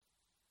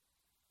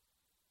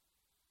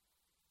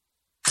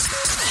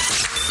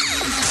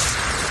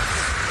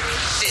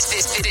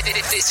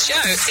This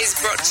show is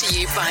brought to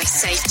you by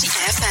Safety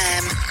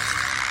FM.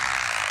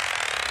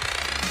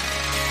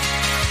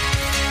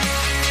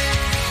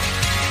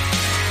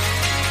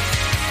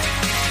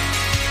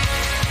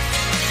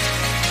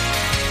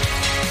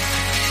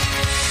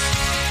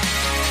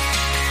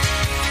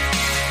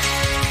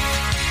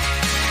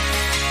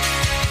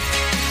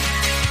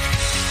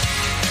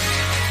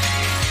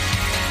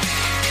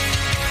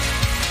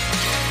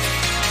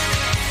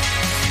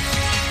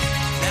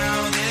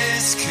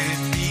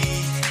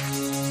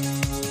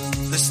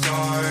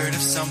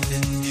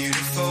 Something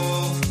beautiful,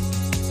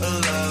 a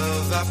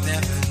love I've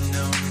never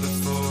known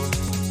before.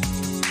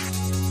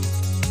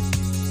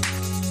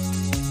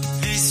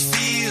 This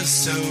feels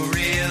so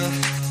real.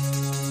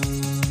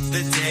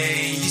 The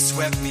day you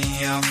swept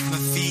me off my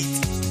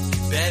feet,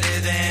 you're better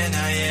than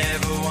I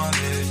ever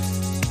wanted.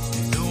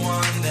 You're the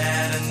one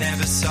that I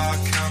never saw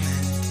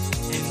coming,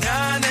 and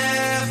I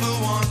never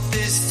want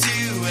this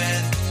to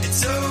end.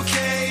 It's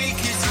okay,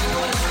 'cause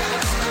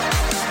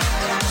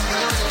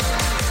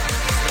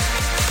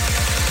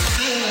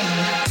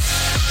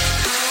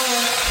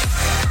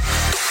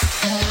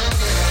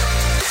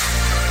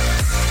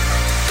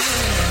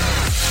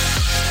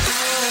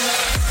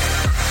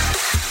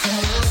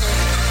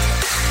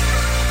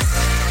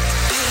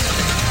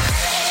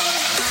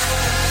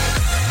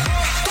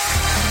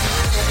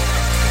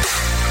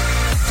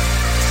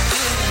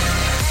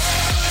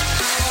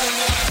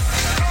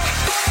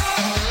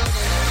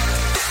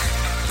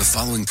The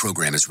following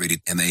program is rated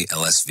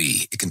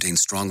MALSV. It contains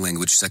strong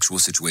language, sexual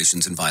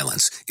situations, and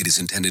violence. It is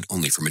intended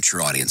only for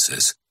mature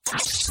audiences.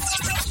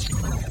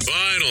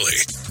 Finally,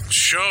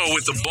 show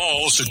with the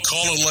balls to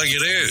call it like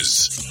it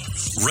is.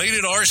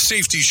 Rated R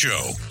Safety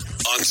Show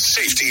on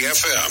Safety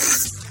FM.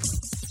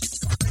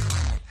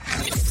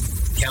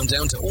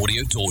 Countdown to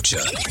audio torture.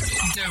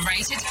 The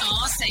Rated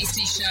R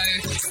Safety Show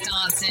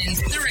starts in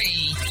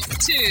 3,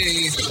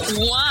 2,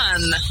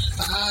 1.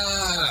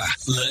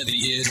 Let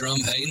the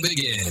eardrum pain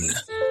begin.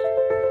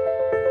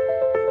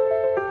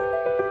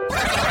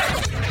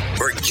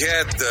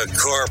 Forget the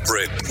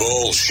corporate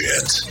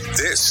bullshit.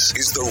 This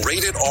is the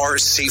Rated R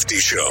Safety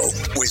Show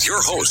with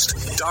your host,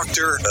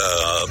 Dr.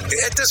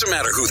 It doesn't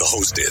matter who the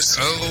host is.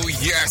 Oh,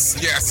 yes.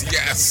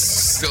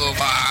 Still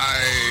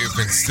alive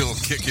and still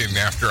kicking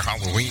after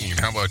Halloween.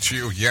 How about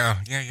you?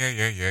 Yeah.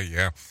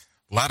 A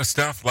lot of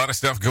stuff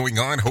going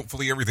on.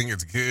 Hopefully everything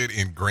is good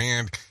and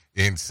grand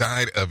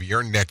inside of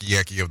your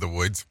necky of the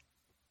woods.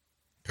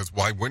 Because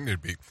why wouldn't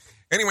it be?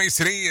 Anyways,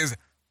 today is...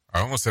 I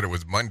almost said it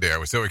was Monday. I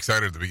was so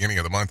excited at the beginning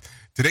of the month.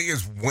 Today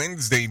is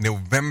Wednesday,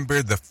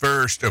 November the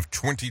 1st of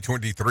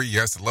 2023.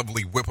 Yes,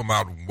 lovely Whip 'em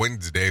Out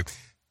Wednesday.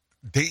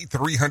 Day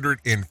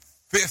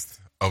 305th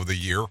of the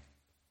year.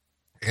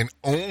 And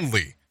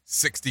only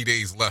 60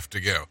 days left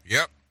to go.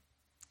 Yep.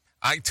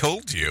 I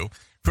told you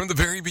from the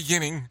very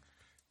beginning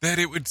that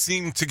it would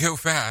seem to go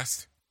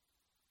fast.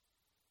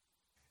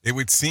 It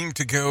would seem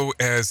to go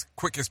as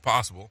quick as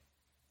possible.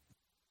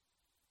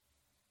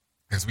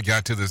 As we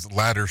got to this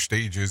latter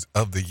stages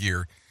of the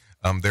year,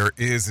 there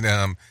is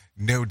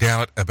no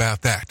doubt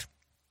about that.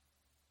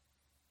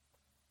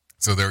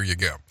 So there you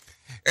go.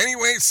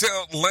 Anyway,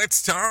 so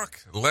let's talk.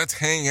 Let's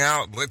hang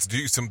out. Let's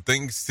do some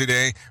things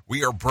today.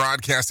 We are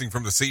broadcasting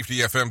from the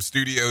Safety FM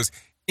studios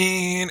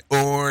in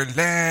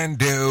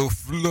Orlando,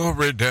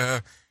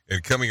 Florida,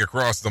 and coming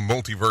across the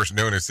multiverse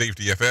known as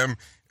Safety FM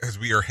as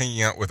we are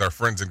hanging out with our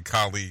friends and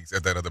colleagues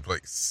at that other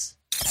place.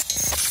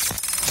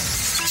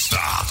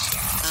 Stop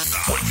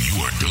what you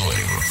are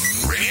doing.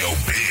 Radio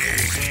Big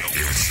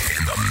is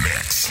in the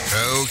mix.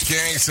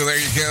 Okay, so there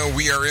you go.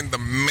 We are in the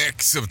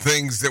mix of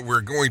things that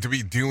we're going to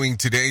be doing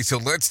today. So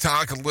let's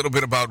talk a little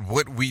bit about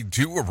what we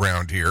do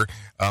around here.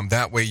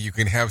 That way you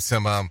can have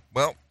some,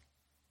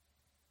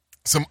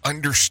 some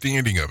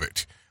understanding of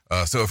it.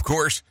 So, of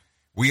course,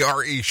 we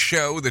are a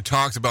show that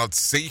talks about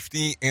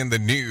safety and the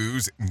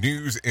news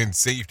and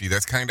safety.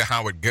 That's kind of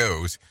how it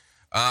goes.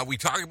 We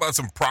talk about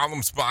some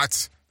problem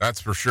spots,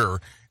 that's for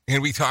sure.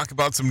 And we talk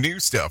about some new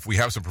stuff. We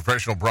have some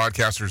professional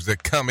broadcasters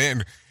that come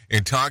in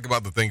and talk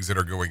about the things that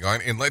are going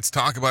on. And let's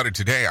talk about it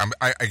today.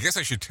 I guess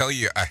I should tell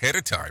you ahead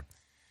of time.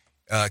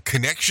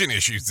 Connection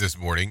issues this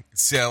morning.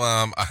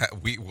 So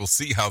we will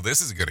see how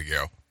this is going to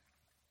go.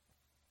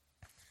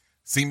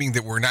 Seeming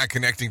that we're not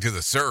connecting to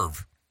the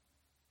serve.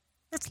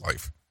 That's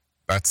life.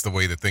 That's the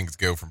way that things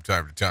go from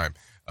time to time.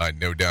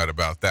 No doubt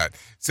about that.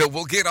 So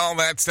we'll get all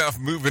that stuff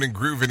moving and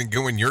grooving and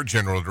go in your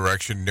general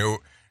direction. No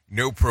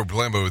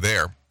problemo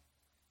there.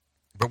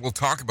 But we'll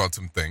talk about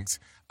some things.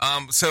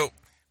 So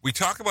we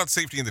talk about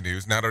safety in the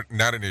news, not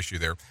an issue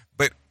there.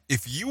 But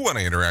if you want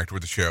to interact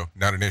with the show,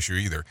 not an issue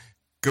either,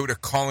 go to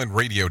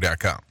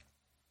callinradio.com.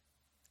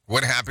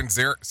 What happens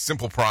there?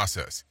 Simple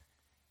process.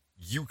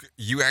 You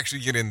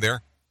actually get in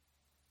there.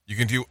 You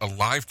can do a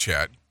live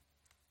chat.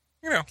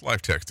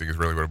 Live texting is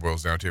really what it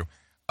boils down to.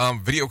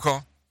 Video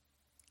call,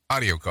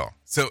 audio call.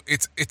 So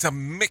it's a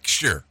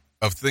mixture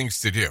of things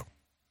to do.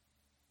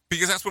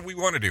 Because that's what we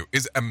want to do,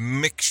 is a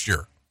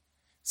mixture.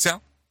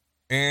 So,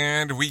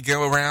 and we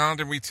go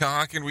around and we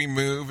talk and we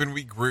move and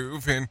we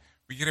groove and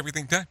we get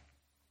everything done.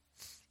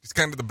 It's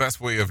kind of the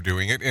best way of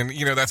doing it. And,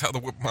 that's how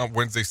the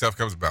Wednesday stuff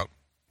comes about.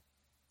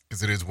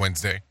 Because it is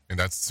Wednesday. And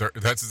that's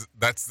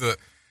the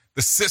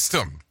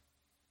system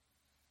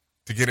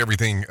to get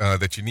everything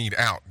that you need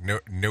out.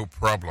 No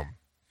problem.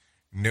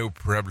 No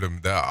problem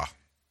there.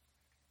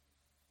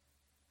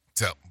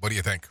 So, what do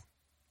you think?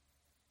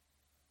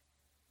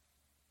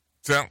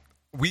 So,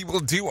 we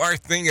will do our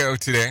thingo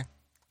today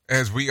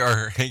as we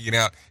are hanging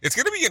out. It's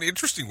going to be an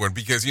interesting one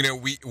because,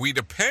 we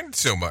depend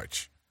so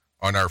much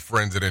on our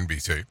friends at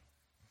NBC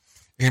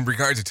in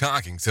regards to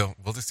talking. So,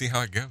 we'll just see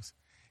how it goes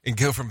and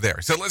go from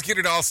there. So, let's get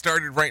it all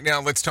started right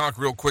now. Let's talk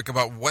real quick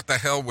about what the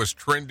hell was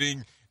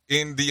trending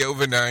in the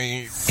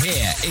overnight.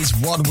 Here is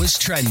what was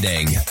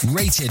trending.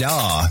 Rated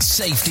R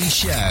Safety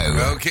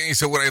Show. Okay,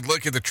 so when I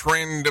look at the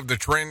trend of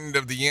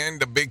the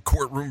end, a big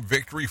courtroom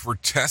victory for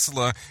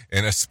Tesla,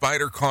 and a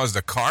spider caused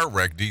a car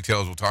wreck.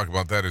 Details, we'll talk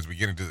about that as we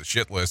get into the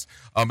shit list.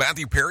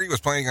 Matthew Perry was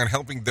planning on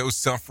helping those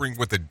suffering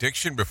with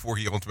addiction before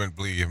he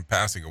ultimately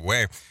passing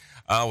away.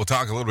 We'll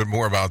talk a little bit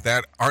more about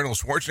that. Arnold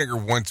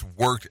Schwarzenegger once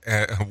worked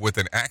with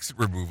an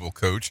accident removal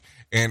coach,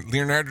 and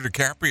Leonardo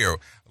DiCaprio,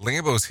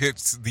 Lambos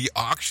hits the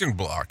auction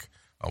block.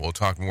 We'll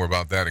talk more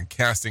about that and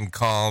casting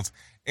calls,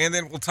 and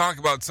then we'll talk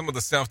about some of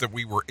the stuff that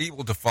we were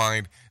able to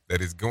find that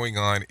is going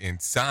on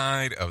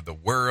inside of the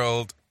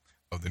world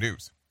of the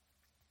news.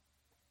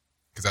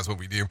 Because that's what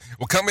we do.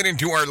 We'll come in and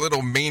do our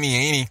little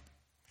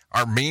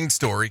our main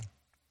story,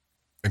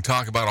 and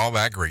talk about all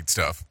that great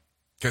stuff,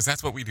 because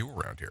that's what we do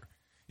around here.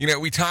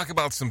 We talk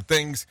about some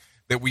things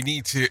that we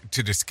need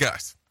to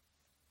discuss.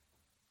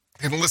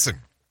 And listen,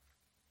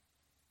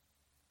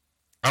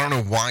 I don't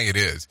know why it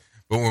is,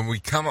 but when we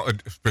come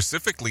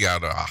specifically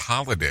out of a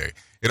holiday,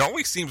 it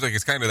always seems like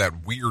it's kind of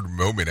that weird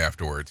moment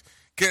afterwards.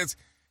 Because,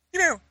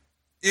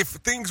 if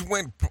things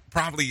went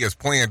probably as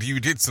planned,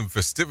 you did some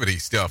festivity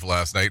stuff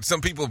last night.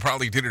 Some people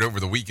probably did it over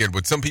the weekend,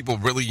 but some people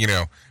really,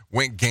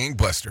 went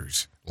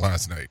gangbusters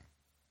last night.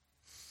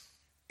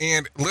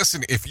 And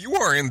listen, if you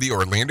are in the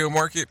Orlando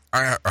market,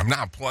 I'm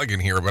not plugging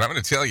here, but I'm going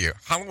to tell you,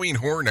 Halloween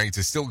Horror Nights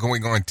is still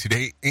going on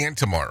today and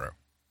tomorrow.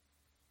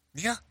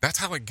 Yeah, that's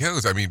how it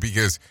goes. I mean,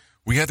 because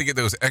we have to get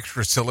those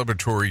extra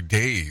celebratory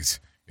days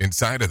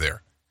inside of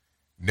there.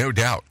 No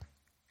doubt.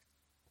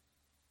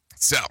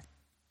 So,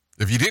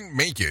 if you didn't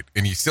make it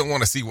and you still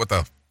want to see what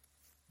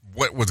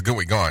was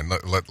going on,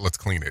 let's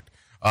clean it.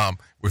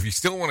 If you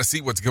still want to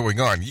see what's going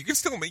on, you can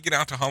still make it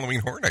out to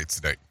Halloween Horror Nights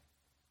today.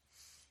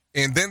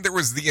 And then there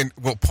was the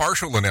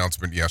partial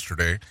announcement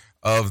yesterday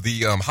of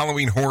the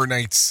Halloween Horror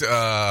Nights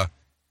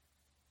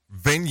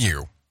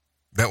venue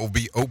that will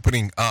be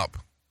opening up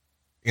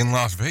in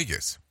Las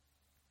Vegas.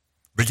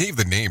 They gave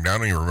the name. Now I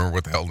don't even remember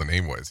what the hell the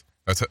name was.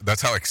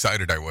 That's how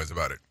excited I was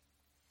about it.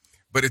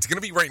 But it's going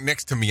to be right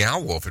next to Meow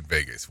Wolf in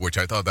Vegas, which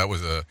I thought that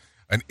was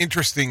an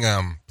interesting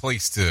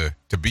place to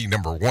be,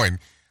 number one.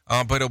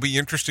 But it'll be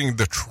interesting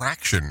the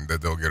traction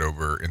that they'll get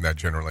over in that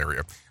general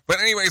area. But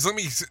anyways,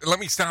 let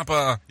me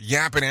stop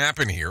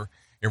yapping here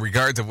in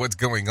regards of what's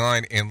going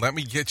on, and let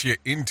me get you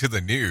into the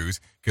news,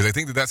 because I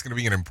think that's going to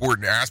be an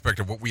important aspect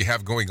of what we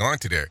have going on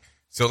today.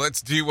 So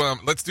let's do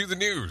the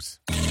news.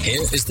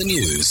 Here is the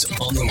news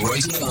on the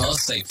Rated R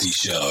Safety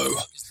Show.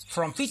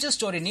 From Feature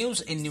Story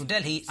News in New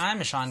Delhi, I'm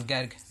Ishan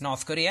Garg.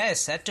 North Korea is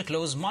set to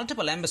close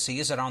multiple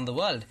embassies around the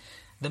world.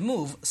 The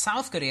move,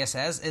 South Korea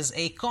says, is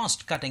a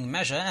cost-cutting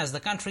measure as the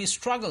country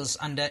struggles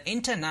under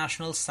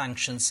international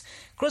sanctions.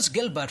 Chris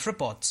Gilbert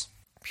reports.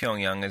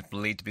 Pyongyang is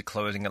believed to be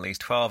closing at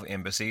least 12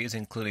 embassies,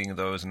 including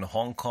those in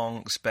Hong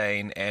Kong,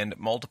 Spain, and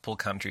multiple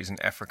countries in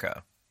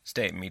Africa.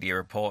 State media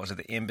reports that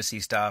the embassy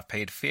staff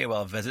paid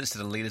farewell visits to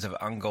the leaders of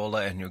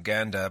Angola and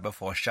Uganda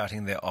before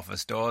shutting their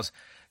office doors,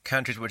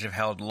 countries which have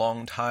held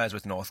long ties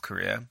with North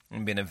Korea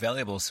and been a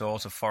valuable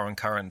source of foreign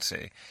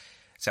currency.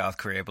 South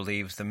Korea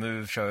believes the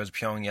move shows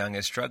Pyongyang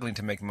is struggling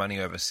to make money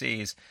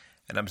overseas,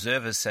 and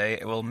observers say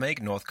it will make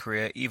North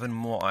Korea even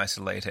more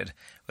isolated,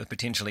 with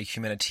potentially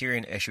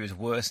humanitarian issues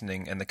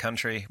worsening in the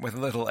country, with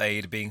little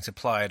aid being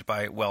supplied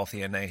by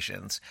wealthier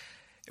nations.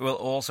 It will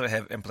also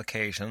have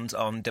implications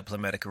on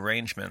diplomatic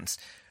arrangements.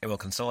 It will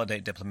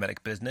consolidate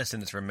diplomatic business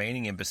in its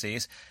remaining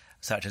embassies,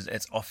 such as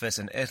its office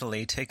in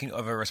Italy taking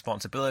over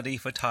responsibility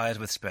for ties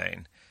with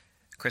Spain.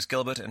 Chris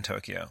Gilbert in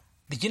Tokyo.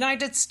 The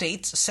United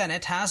States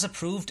Senate has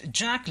approved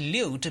Jack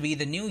Lew to be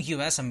the new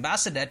U.S.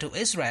 ambassador to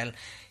Israel.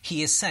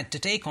 He is set to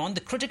take on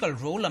the critical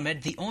role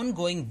amid the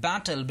ongoing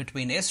battle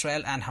between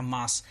Israel and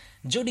Hamas.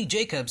 Jody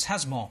Jacobs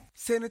has more.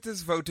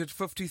 Senators voted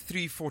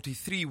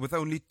 53-43 with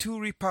only 2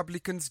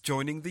 Republicans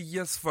joining the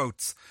yes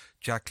votes.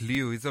 Jack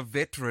Lew is a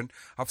veteran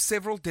of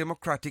several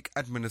Democratic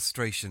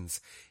administrations.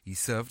 He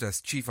served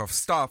as Chief of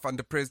Staff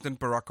under President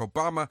Barack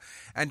Obama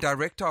and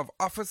Director of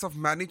Office of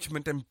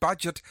Management and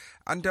Budget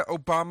under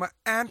Obama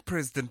and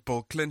President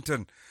Bill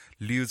Clinton.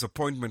 Lew's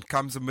appointment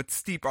comes amid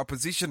steep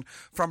opposition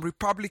from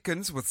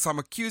Republicans, with some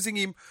accusing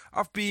him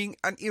of being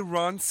an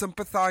Iran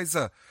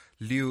sympathizer.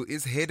 Lew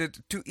is headed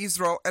to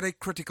Israel at a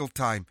critical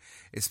time,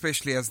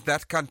 especially as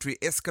that country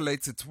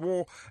escalates its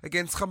war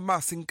against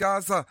Hamas in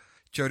Gaza.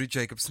 Jody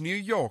Jacobs, New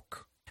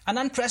York. An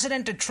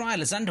unprecedented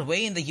trial is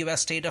underway in the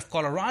U.S. state of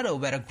Colorado,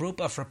 where a group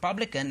of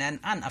Republican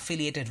and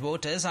unaffiliated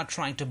voters are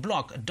trying to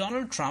block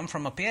Donald Trump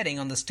from appearing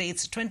on the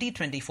state's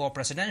 2024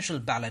 presidential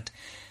ballot.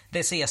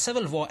 They say a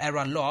Civil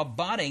War-era law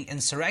barring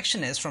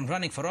insurrectionists from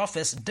running for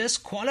office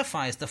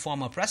disqualifies the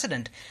former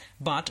president.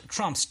 But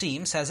Trump's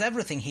team says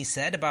everything he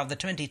said about the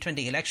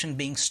 2020 election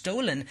being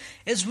stolen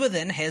is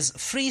within his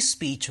free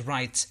speech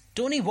rights.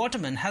 Tony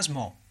Waterman has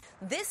more.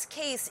 This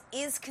case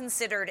is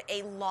considered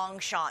a long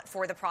shot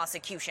for the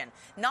prosecution.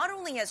 Not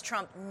only has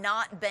Trump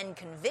not been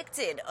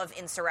convicted of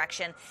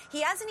insurrection,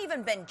 he hasn't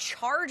even been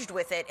charged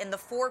with it in the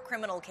 4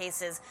 criminal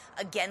cases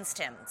against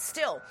him.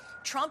 Still,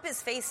 Trump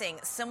is facing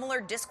similar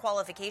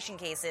disqualification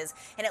cases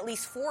in at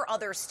least 4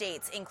 other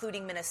states,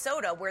 including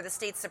Minnesota, where the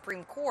state's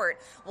Supreme Court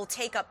will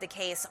take up the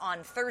case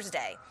on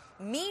Thursday.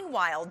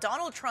 Meanwhile,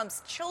 Donald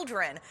Trump's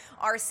children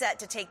are set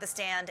to take the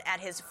stand at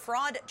his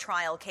fraud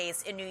trial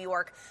case in New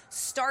York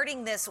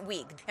starting this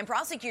week. And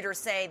prosecutors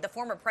say the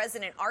former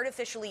president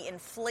artificially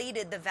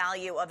inflated the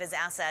value of his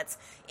assets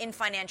in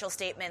financial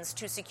statements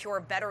to secure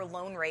better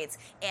loan rates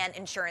and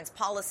insurance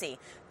policy.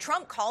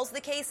 Trump calls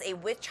the case a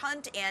witch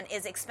hunt and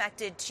is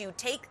expected to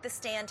take the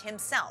stand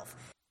himself.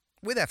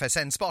 With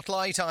FSN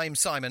Spotlight, I'm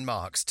Simon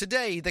Marks.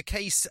 Today, the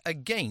case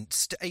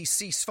against a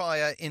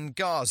ceasefire in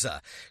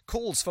Gaza.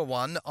 Calls for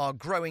one are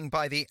growing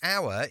by the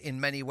hour in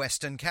many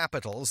Western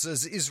capitals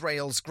as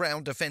Israel's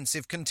ground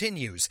offensive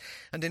continues.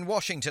 And in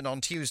Washington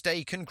on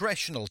Tuesday,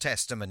 congressional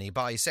testimony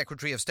by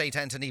Secretary of State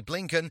Antony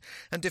Blinken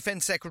and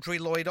Defense Secretary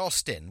Lloyd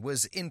Austin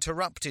was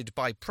interrupted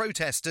by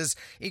protesters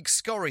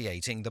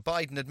excoriating the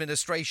Biden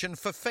administration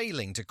for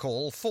failing to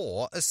call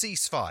for a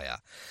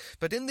ceasefire.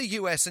 But in the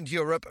US and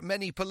Europe,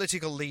 many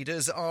political leaders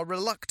are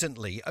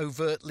reluctantly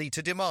overtly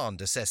to demand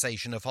a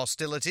cessation of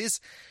hostilities.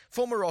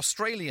 Former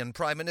Australian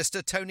Prime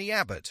Minister Tony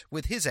Abbott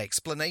with his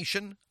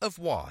explanation of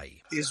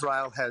why.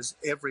 Israel has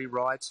every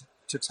right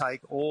to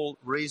take all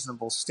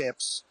reasonable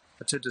steps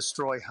to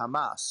destroy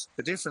Hamas.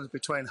 The difference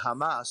between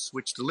Hamas,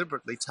 which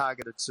deliberately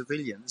targeted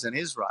civilians, and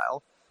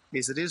Israel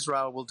is that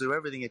Israel will do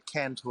everything it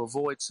can to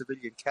avoid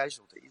civilian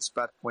casualties,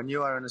 but when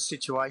you are in a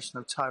situation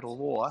of total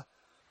war,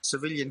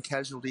 civilian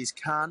casualties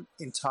can't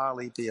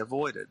entirely be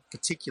avoided,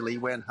 particularly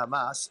when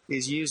Hamas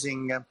is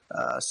using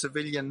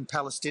civilian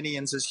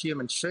Palestinians as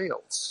human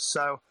shields.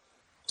 So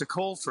to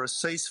call for a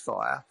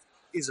ceasefire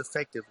is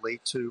effectively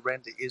to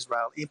render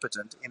Israel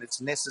impotent in its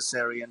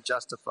necessary and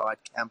justified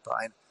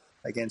campaign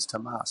against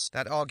Hamas.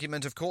 That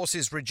argument, of course,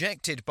 is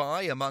rejected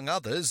by, among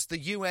others, the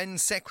UN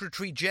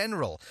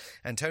Secretary-General.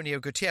 Antonio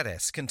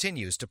Guterres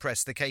continues to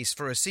press the case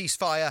for a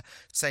ceasefire,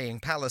 saying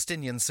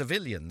Palestinian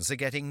civilians are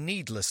getting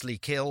needlessly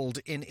killed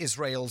in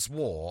Israel's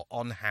war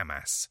on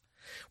Hamas.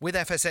 With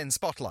FSN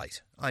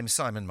Spotlight, I'm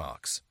Simon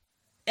Marks.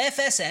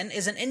 FSN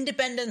is an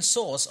independent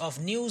source of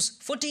news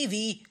for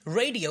TV,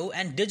 radio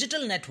and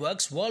digital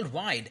networks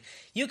worldwide.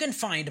 You can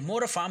find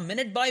more of our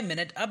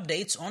minute-by-minute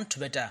updates on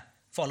Twitter.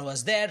 Follow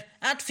us there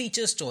at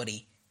Feature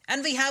Story.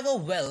 And we have a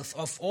wealth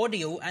of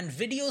audio and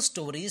video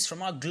stories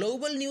from our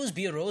global news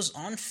bureaus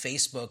on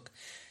Facebook.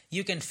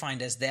 You can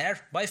find us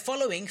there by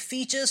following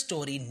Feature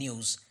Story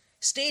News.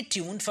 Stay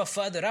tuned for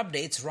further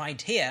updates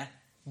right here.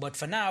 But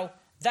for now,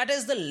 that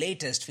is the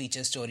latest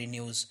Feature Story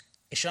News.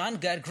 Ishan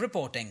Garg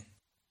reporting.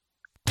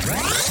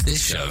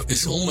 This show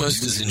is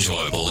almost as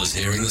enjoyable as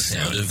hearing the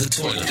sound of the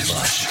toilet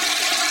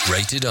flush.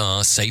 Rated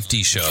R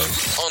Safety Show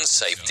on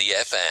Safety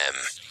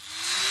FM.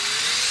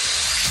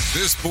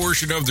 This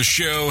portion of the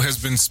show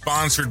has been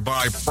sponsored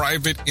by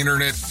Private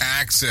Internet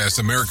Access,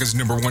 America's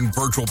 #1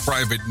 virtual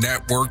private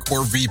network,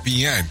 or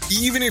VPN.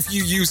 Even if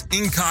you use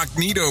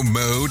incognito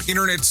mode,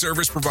 Internet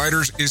Service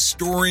Providers is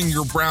storing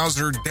your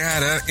browser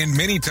data and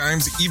many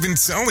times even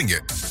selling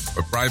it.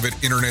 But Private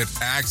Internet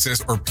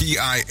Access, or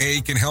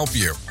PIA, can help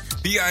you.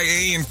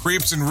 PIA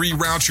encrypts and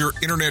reroutes your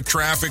internet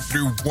traffic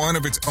through one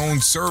of its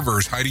own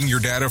servers, hiding your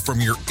data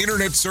from your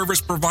internet service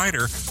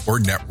provider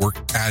or network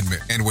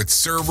admin. And with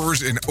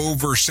servers in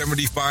over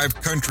 75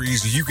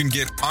 countries, you can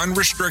get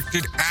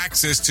unrestricted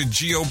access to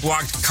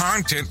geo-blocked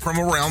content from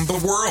around the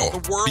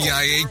world.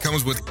 PIA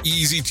comes with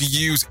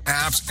easy-to-use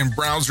apps and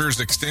browsers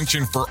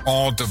extension for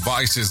all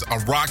devices, a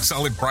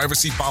rock-solid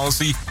privacy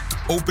policy,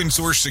 open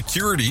source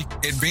security,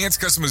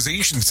 advanced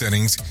customization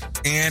settings,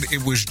 and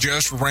it was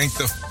just ranked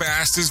the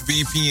fastest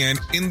VPN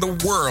in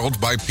the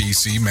world by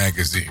PC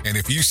Magazine. And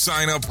if you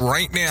sign up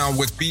right now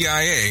with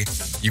PIA,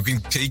 you can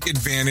take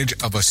advantage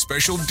of a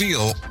special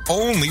deal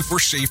only for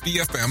Safety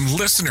FM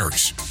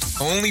listeners.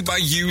 Only by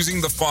using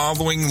the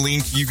following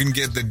link, you can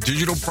get the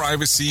digital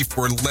privacy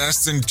for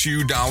less than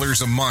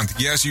 $2 a month.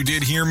 Yes, you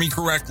did hear me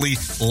correctly.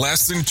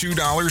 Less than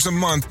 $2 a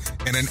month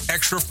and an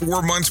extra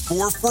 4 months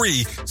for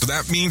free. So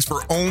that means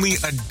for only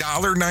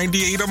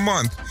 $1.98 a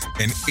month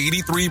and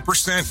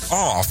 83%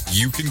 off,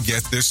 you can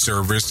get this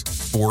service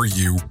for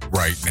you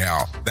right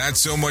now.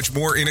 That's so much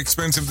more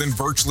inexpensive than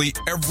virtually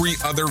every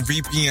other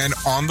VPN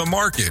on the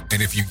market.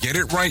 And if you get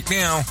it right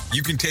now,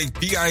 you can take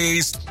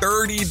PIA's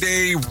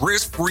 30-day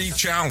risk-free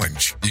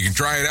challenge. You can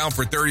try it out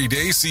for 30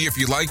 days, see if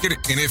you like it,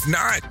 and if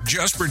not,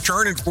 just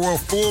return it for a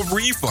full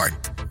refund.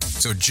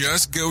 So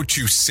just go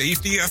to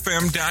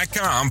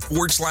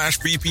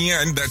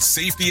safetyfm.com/VPN. That's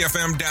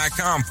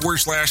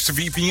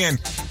safetyfm.com/VPN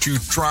to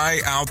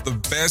try out the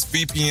best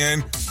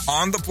VPN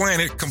on the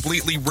planet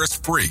completely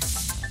risk-free.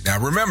 Now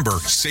remember,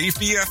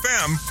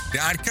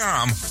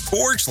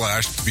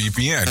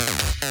 safetyfm.com/VPN.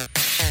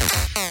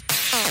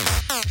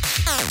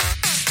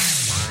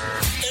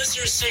 Is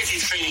your safety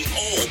training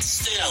old,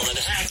 stale, and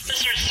hacked?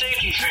 Is your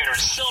safety trainer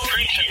still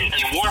preaching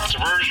a warped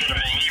version of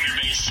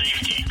behavior-based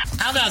safety?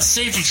 How about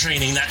safety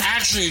training that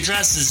actually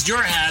addresses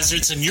your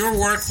hazards in your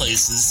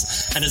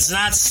workplaces and is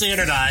not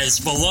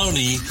standardized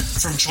baloney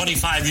from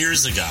 25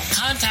 years ago?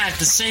 Contact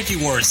the Safety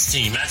Wars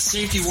team at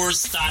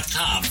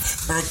safetywars.com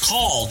or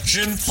call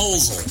Jim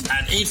Posel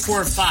at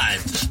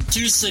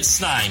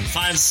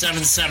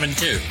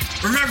 845-269-5772.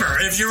 Remember,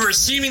 if you're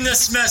receiving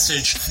this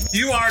message,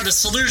 you are the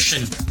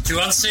solution to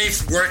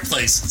unsafe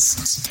workplaces.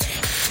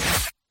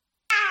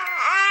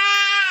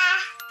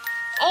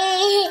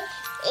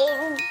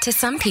 To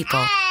some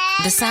people,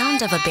 the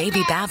sound of a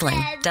baby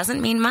babbling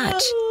doesn't mean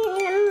much.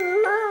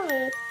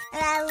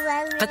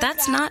 But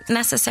that's not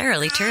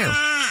necessarily true.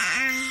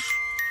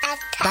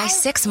 By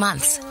 6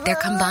 months, they're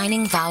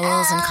combining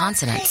vowels and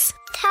consonants.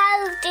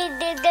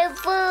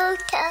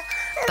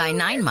 By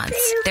 9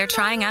 months, they're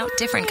trying out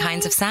different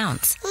kinds of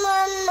sounds.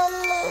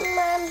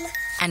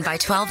 And by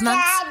 12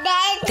 months,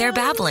 their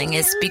babbling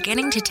is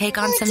beginning to take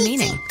on some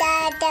meaning.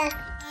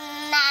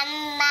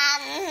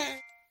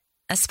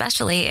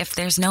 Especially if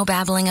there's no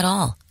babbling at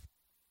all.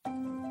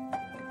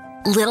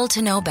 Little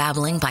to no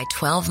babbling by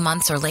 12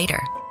 months or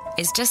later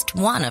is just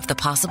one of the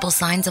possible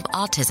signs of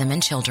autism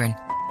in children.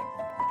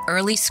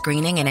 Early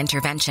screening and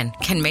intervention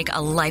can make a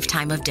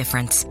lifetime of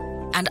difference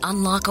and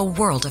unlock a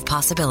world of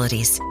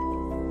possibilities.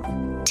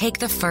 Take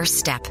the first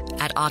step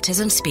at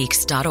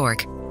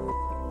autismspeaks.org.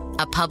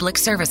 A public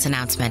service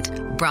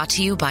announcement brought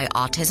to you by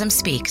Autism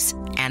Speaks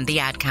and the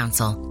Ad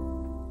Council.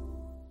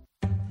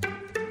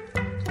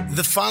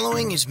 The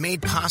following is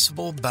made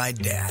possible by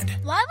Dad.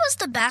 Why was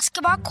the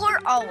basketball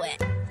court all wet?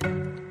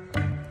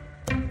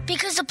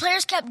 Because the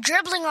players kept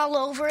dribbling all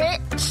over it.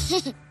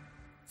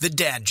 The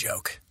dad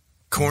joke.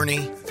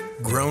 Corny,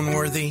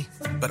 groan-worthy,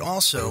 but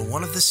also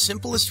one of the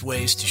simplest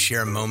ways to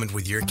share a moment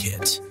with your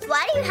kids.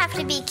 Why do you have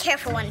to be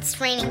careful when it's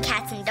raining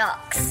cats and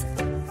dogs?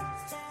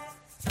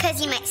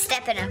 Because you might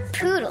step in a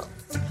poodle.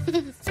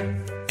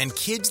 And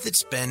kids that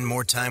spend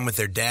more time with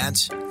their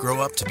dads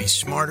grow up to be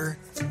smarter,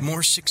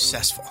 more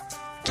successful.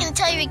 Can I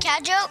tell you a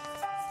cat joke?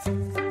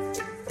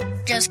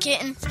 Just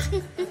kidding.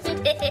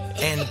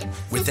 And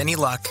with any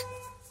luck,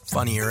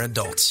 funnier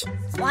adults.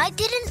 Why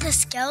didn't the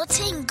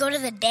skeleton go to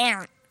the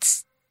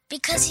dance?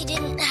 Because he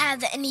didn't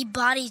have any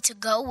body to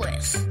go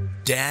with.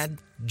 Dad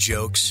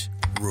jokes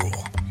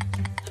rule.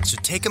 So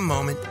take a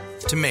moment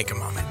to make a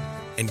moment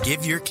and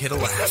give your kid a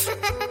laugh.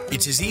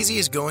 It's as easy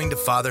as going to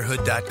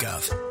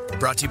fatherhood.gov.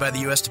 Brought to you by the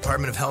U.S.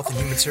 Department of Health and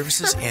Human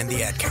Services and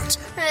the Ad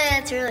Council.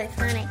 That's really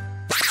funny.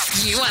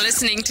 You are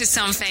listening to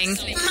something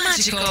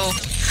magical.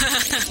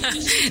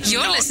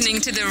 You're listening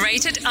to the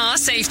Rated R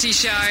Safety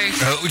Show.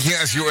 Oh,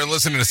 yes, you are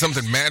listening to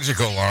something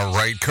magical, all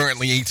right.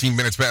 Currently 18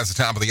 minutes past the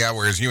top of the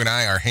hour as you and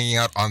I are hanging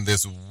out on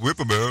this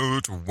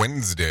Whip-A-Boat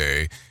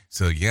Wednesday.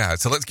 So, yeah,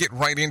 so let's get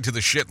right into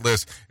the shit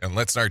list and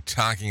let's start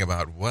talking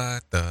about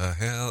what the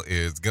hell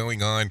is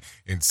going on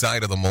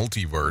inside of the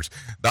multiverse.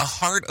 The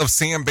heart of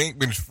Sam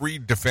Bankman's free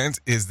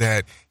defense is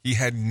that he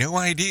had no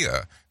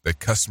idea that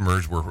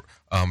customers were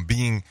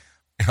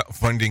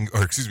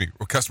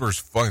customers'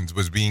 funds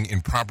was being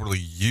improperly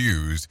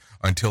used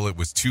until it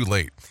was too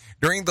late.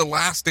 During the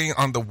last day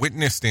on the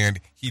witness stand,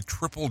 he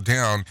tripled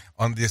down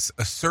on this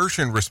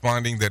assertion,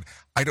 responding that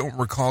I don't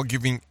recall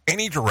giving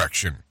any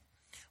direction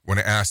when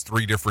asked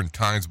 3 different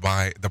times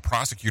by the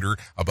prosecutor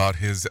about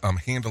his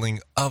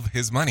handling of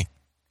his money,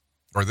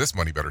 or this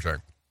money, better say.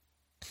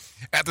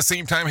 At the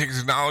same time, his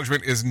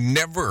acknowledgement is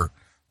never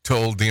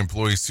told the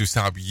employees to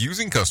stop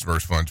using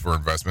customers' funds for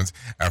investments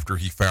after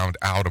he found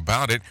out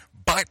about it,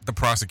 but the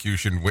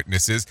prosecution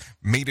witnesses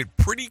made it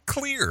pretty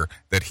clear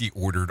that he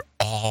ordered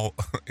all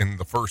in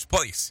the first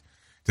place.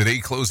 Today,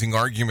 closing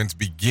arguments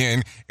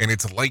begin, and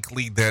it's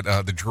likely that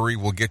the jury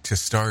will get to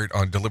start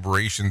on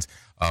deliberations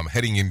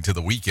heading into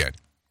the weekend.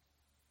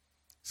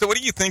 So what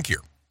do you think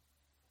here?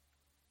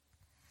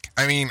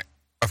 I mean,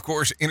 of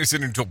course,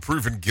 innocent until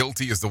proven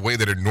guilty is the way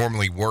that it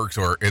normally works,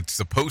 or it's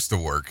supposed to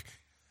work.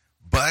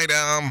 But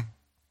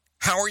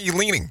how are you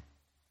leaning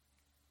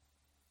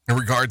in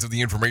regards of the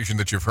information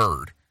that you've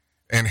heard?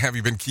 And have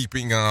you been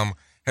keeping up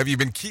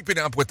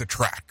with the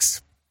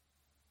tracks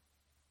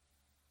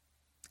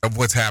of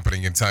what's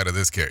happening inside of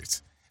this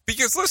case?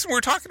 Because listen,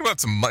 we're talking about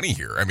some money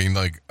here. I mean,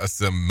 like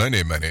some money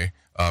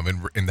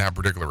in that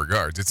particular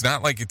regards. It's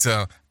not like it's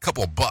a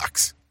couple of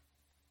bucks.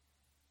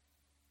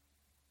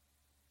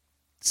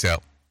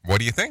 So, what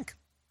do you think?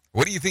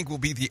 What do you think will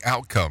be the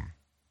outcome?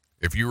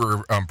 If you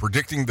were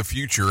predicting the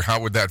future,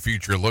 how would that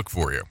future look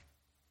for you?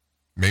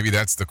 Maybe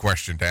that's the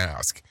question to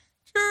ask.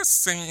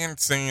 Just saying,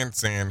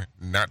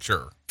 not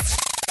sure.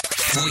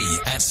 We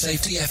at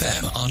Safety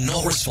FM are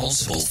not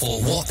responsible for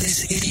what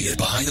this idiot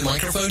behind the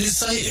microphone is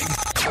saying.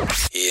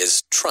 He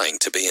is trying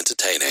to be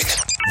entertaining.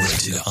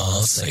 Rated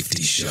R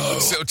Safety Show.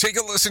 So take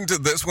a listen to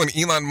this one.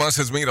 Elon Musk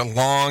has made it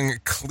long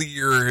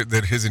clear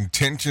that his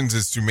intentions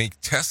is to make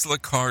Tesla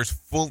cars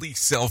fully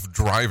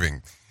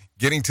self-driving.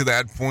 Getting to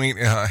that point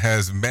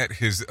has met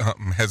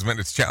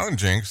its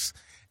challenges,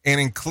 and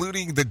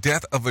including the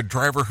death of a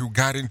driver who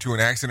got into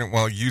an accident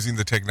while using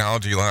the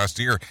technology last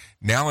year.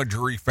 Now a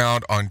jury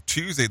found on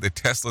Tuesday that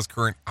Tesla's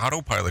current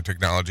autopilot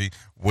technology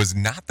was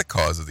not the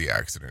cause of the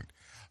accident.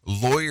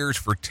 Lawyers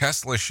for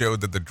Tesla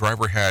showed that the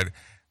driver had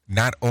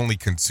not only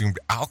consumed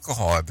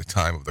alcohol at the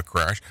time of the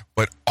crash,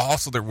 but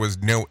also there was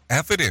no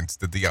evidence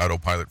that the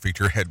autopilot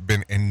feature had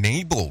been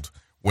enabled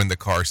when the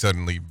car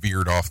suddenly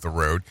veered off the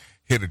road,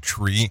 hit a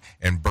tree,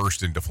 and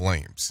burst into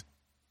flames.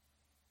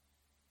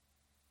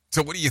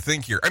 So what do you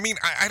think here? I mean,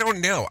 I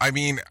don't know. I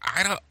mean,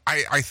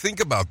 I think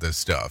about this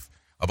stuff,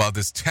 about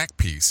this tech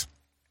piece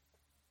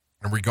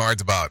in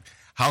regards about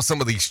how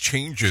some of these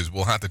changes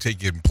will have to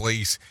take in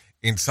place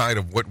inside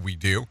of what we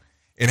do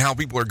and how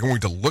people are going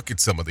to look at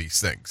some of these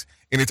things.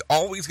 And it's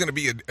always going to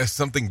be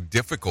something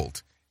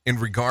difficult in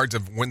regards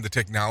of when the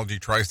technology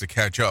tries to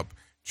catch up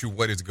to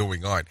what is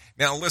going on.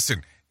 Now,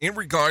 listen, in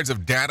regards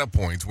of data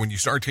points, when you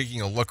start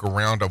taking a look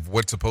around of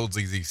what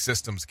supposedly these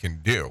systems can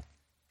do,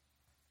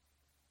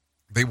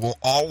 they will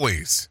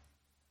always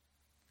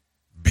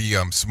be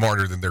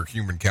smarter than their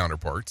human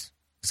counterparts.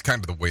 It's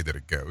kind of the way that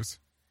it goes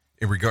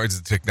in regards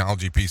to the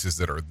technology pieces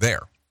that are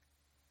there.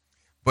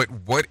 But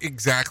what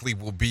exactly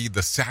will be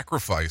the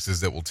sacrifices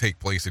that will take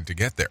place and to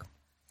get there?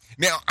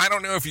 Now, I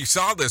don't know if you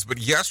saw this, but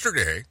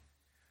yesterday,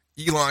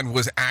 Elon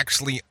was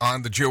actually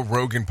on the Joe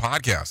Rogan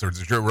podcast, or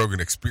the Joe Rogan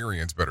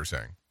Experience, better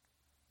saying.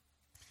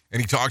 And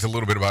he talked a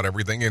little bit about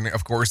everything. And,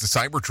 of course, the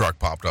Cybertruck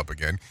popped up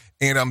again.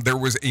 And there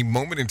was a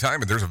moment in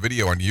time, and there's a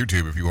video on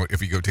YouTube if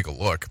you go take a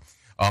look.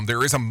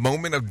 There is a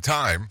moment of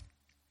time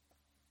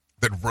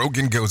that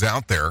Rogan goes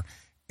out there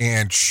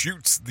and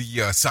shoots the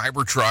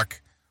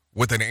Cybertruck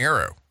with an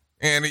arrow.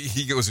 And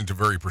he goes into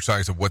very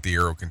precise of what the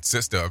arrow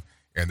consists of.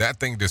 And that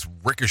thing just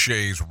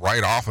ricochets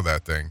right off of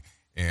that thing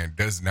and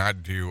does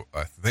not do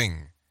a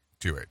thing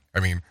to it.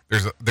 I mean,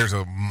 there's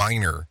a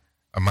minor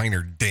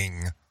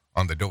ding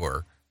on the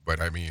door. But,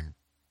 I mean,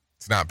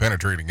 it's not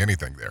penetrating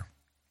anything there.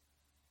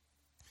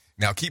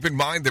 Now, keep in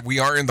mind that we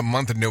are in the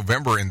month of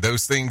November, and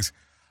those things,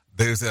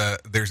 there's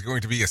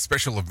going to be a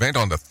special event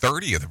on the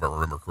 30th, if I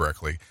remember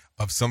correctly,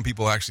 of some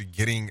people actually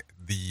getting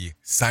the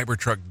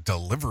Cybertruck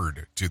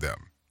delivered to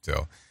them. So,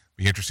 it'll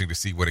be interesting to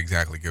see what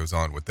exactly goes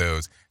on with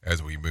those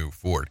as we move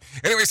forward.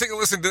 Anyways, take a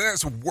listen to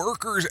this.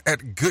 Workers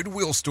at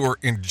Goodwill store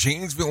in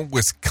Janesville,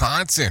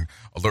 Wisconsin,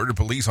 alerted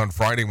police on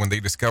Friday when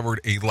they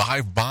discovered a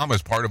live bomb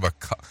as part of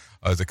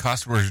the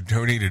customers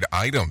donated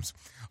items.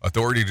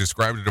 Authorities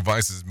described the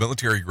device as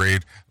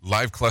military-grade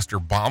live cluster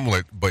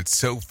bomblet, but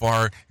so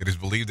far it is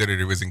believed that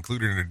it was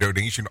included in a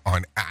donation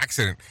on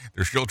accident.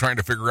 They're still trying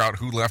to figure out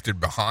who left it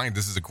behind.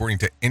 This is according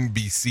to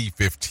NBC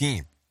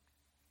 15.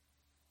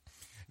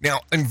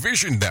 Now,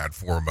 envision that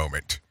for a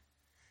moment.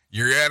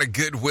 You're at a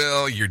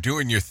Goodwill, you're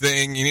doing your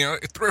thing,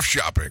 thrift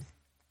shopping.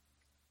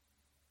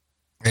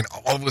 And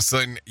all of a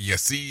sudden, you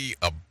see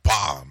a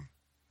bomb.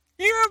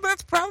 Yeah,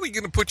 that's probably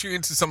going to put you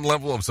into some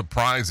level of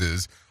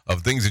surprises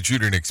of things that you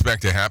didn't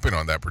expect to happen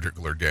on that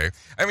particular day.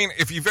 I mean,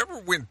 if you've ever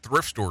went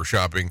thrift store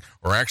shopping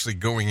or actually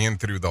going in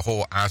through the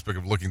whole aspect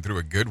of looking through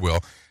a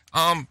Goodwill,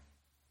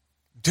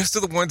 just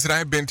to the ones that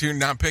I've been to,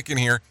 not picking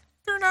here,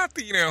 they're not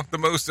the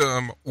most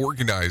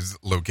organized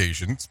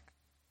locations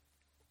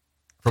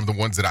from the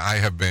ones that I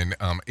have been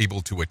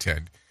able to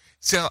attend.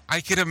 So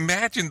I can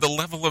imagine the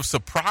level of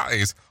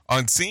surprise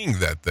on seeing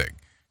that thing.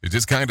 It's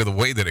just kind of the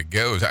way that it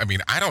goes. I mean,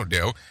 I don't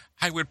know.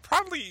 I would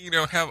probably,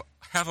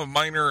 have a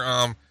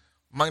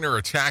minor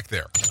attack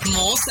there.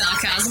 More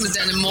sarcasm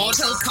than a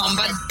Mortal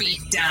Kombat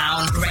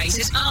beatdown.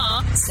 Rated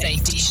R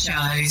Safety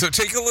Show. So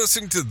take a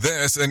listen to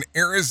this. An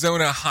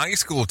Arizona high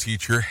school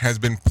teacher has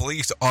been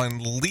placed on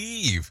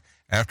leave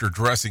after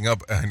dressing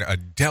up in a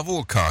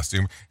devil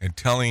costume and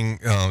telling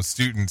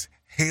students,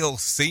 "Hail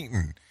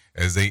Satan,"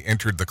 as they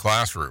entered the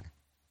classroom.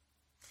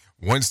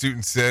 One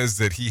student says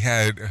that he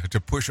had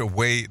to push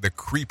away the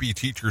creepy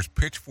teacher's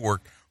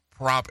pitchfork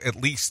prop at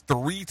least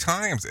 3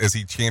 times as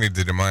he chanted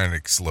the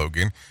demonic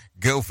slogan.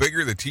 Go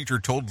figure, the teacher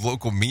told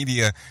local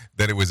media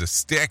that it was a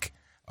stick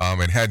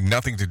and had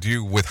nothing to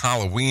do with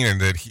Halloween,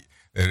 and that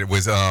it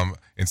was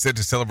instead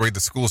to celebrate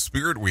the school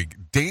spirit week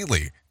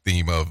daily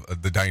theme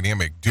of the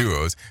dynamic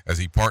duos, as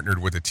he partnered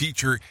with a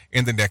teacher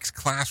in the next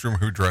classroom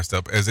who dressed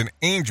up as an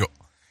angel.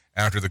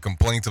 After the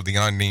complaints of the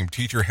unnamed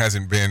teacher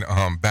hasn't been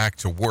back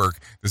to work.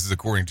 This is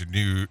according to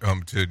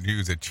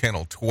news at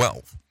Channel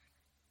 12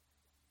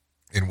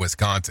 in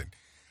Wisconsin.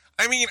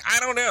 I mean, I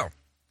don't know.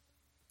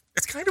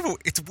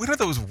 It's one of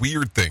those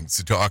weird things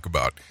to talk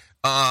about.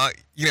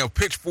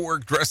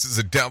 Pitchfork, dressed as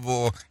a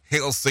devil,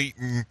 hail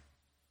Satan.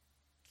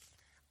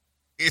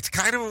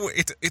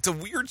 It's a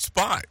weird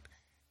spot.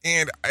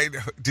 And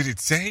did it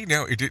say?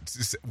 No, it did.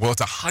 Well,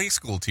 it's a high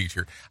school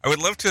teacher. I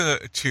would love to.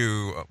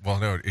 Well,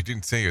 no, it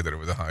didn't say that it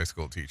was a high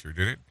school teacher,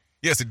 did it?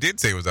 Yes, it did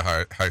say it was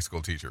a high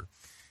school teacher.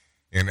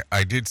 And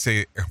I did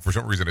say, for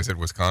some reason I said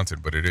Wisconsin,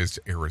 but it is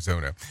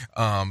Arizona.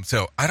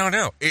 So I don't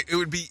know. It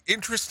would be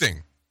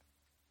interesting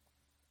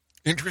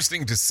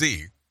to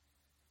see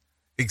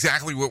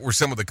exactly what were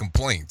some of the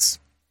complaints.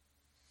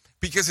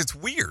 Because it's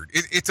weird.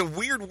 It's a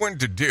weird one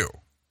to do.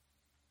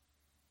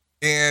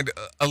 And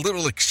a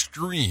little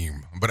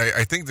extreme. But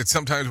I think that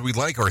sometimes we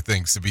like our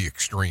things to be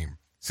extreme.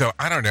 So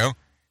I don't know.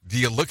 Do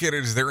you look at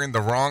it as they're in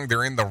the wrong,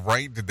 they're in the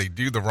right? Did they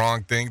do the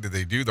wrong thing? Did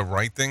they do the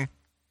right thing?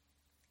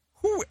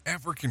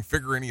 Whoever can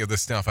figure any of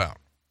this stuff out?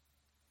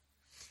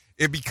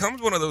 It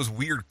becomes one of those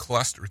weird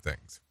cluster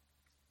things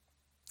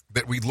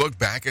that we look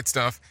back at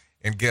stuff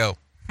and go,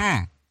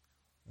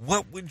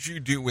 what would you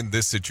do in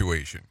this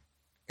situation?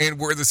 And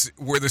were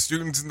the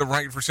students in the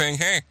right for saying,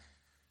 hey,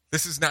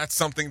 this is not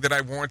something that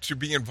I want to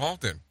be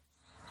involved in?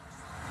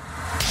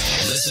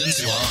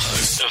 Listen to our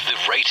host of the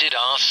Rated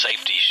R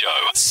Safety Show.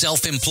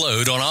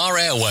 Self-implode on our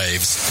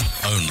airwaves,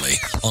 only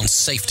on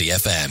Safety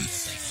FM.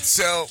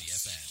 So,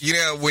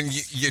 when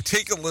you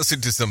take a listen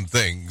to some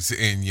things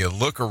and you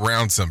look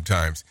around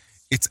sometimes,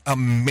 it's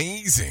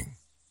amazing.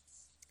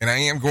 And I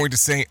am going to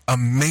say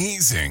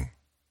amazing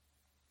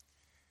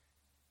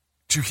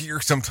to hear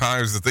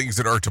sometimes the things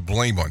that are to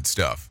blame on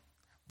stuff.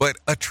 But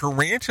a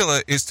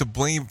tarantula is to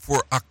blame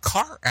for a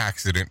car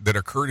accident that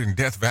occurred in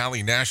Death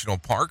Valley National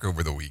Park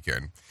over the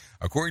weekend.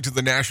 According to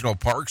the National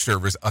Park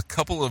Service, a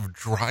couple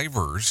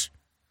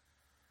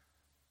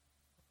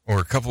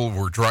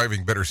were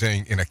driving, better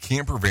saying, in a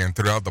camper van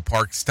throughout the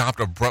park, stopped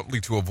abruptly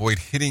to avoid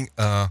hitting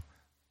a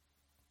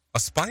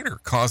spider,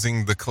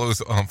 causing the close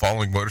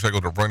following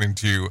motorcycle to run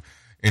into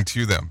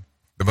them.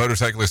 The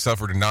motorcyclist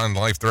suffered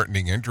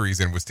non-life-threatening injuries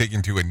and was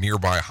taken to a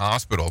nearby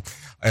hospital.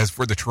 As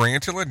for the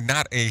tarantula,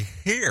 not a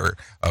hair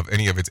of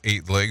any of its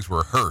 8 legs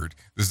were hurt.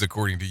 This is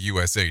according to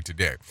USA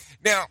Today.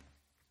 Now,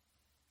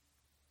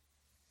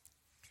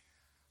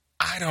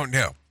 I don't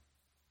know.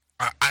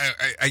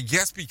 I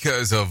guess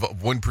because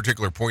of one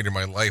particular point in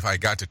my life, I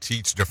got to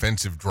teach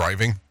defensive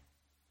driving.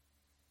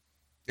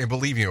 And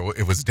believe me,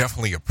 it was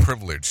definitely a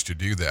privilege to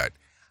do that.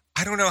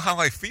 I don't know how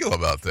I feel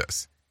about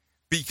this.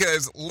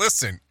 Because,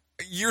 listen,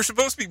 you're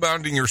supposed to be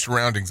minding your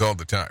surroundings all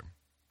the time.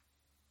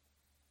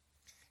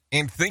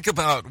 And think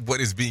about what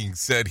is being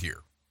said here.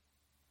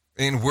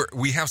 And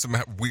we have some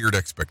weird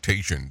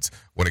expectations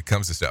when it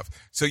comes to stuff.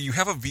 So you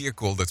have a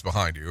vehicle that's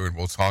behind you, and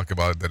we'll talk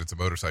about it, that it's a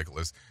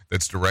motorcyclist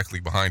that's directly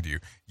behind you.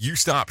 You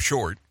stop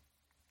short.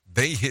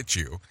 They hit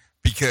you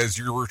because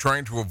you were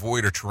trying to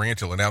avoid a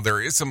tarantula. Now,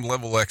 there is some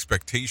level of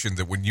expectation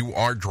that when you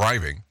are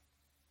driving,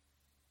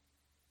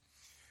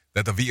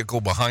 that the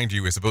vehicle behind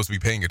you is supposed to be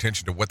paying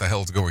attention to what the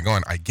hell is going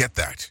on. I get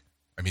that.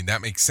 I mean,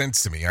 that makes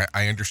sense to me.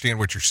 I understand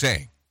what you're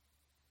saying.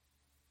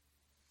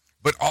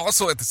 But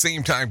also at the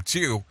same time,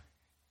 too,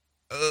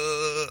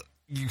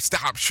 you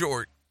stop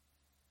short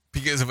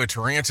because of a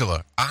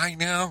tarantula. I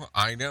know.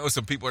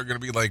 Some people are going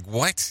to be like,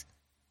 what?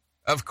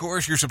 Of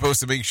course you're supposed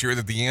to make sure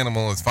that the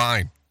animal is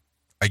fine.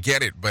 I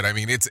get it, but I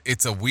mean,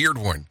 it's a weird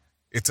one.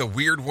 It's a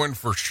weird one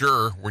for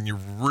sure when you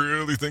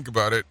really think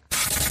about it.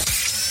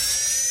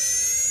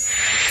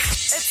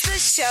 It's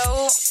this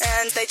show,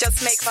 and they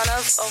just make fun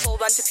of a whole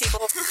bunch of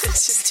people.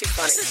 It's just too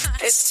funny.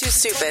 It's too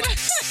stupid.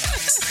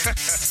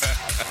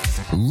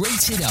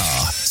 Rated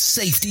R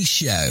Safety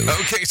Show.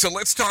 Okay, so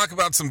let's talk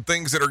about some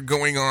things that are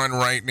going on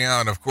right now.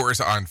 And of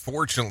course,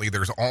 unfortunately,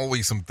 there's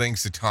always some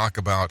things to talk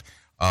about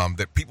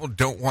that people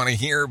don't want to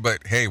hear,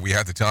 but hey, we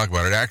have to talk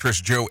about it.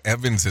 Actress Jo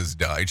Evans has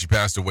died. She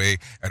passed away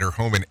at her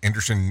home in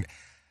Henderson,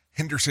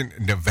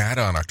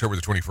 Nevada on October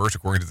the 21st,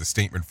 according to the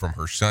statement from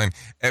her son.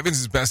 Evans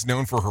is best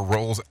known for her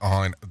roles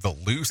on The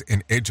Loose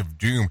and Edge of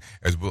Doom,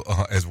 as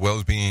well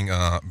as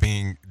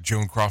being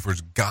Joan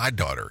Crawford's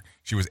goddaughter.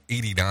 She was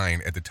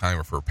 89 at the time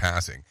of her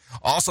passing.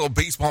 Also,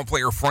 baseball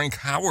player Frank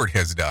Howard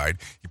has died.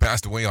 He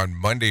passed away on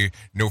Monday.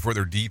 No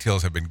further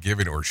details have been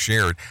given or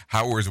shared.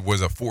 Howard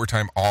was a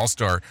 4-time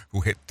All-Star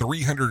who hit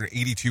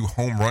 382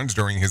 home runs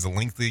during his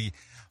lengthy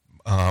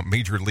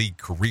major league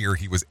career.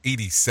 He was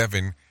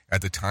 87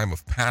 at the time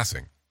of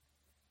passing.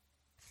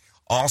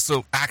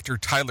 Also, actor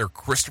Tyler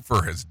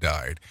Christopher has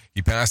died.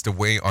 He passed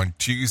away on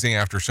Tuesday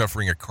after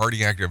suffering a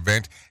cardiac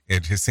event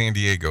at his San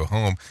Diego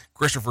home.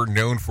 Christopher,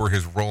 known for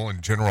his role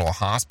in General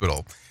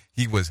Hospital,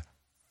 he was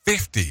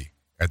 50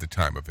 at the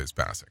time of his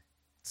passing.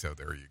 So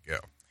there you go.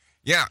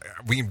 Yeah,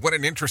 I mean, what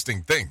an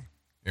interesting thing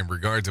in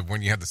regards of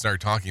when you have to start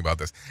talking about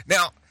this.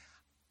 Now,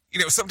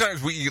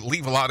 sometimes we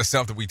leave a lot of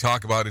stuff that we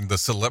talk about in the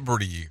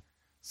celebrity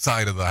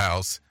side of the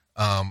house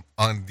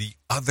on the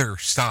other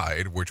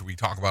side, which we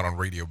talk about on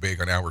Radio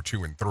Big on hour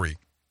 2 and 3.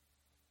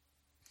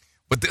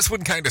 But this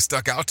one kind of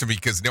stuck out to me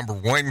because, number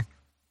one,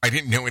 I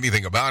didn't know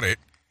anything about it.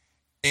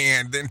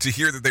 And then to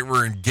hear that they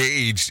were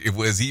engaged, it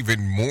was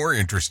even more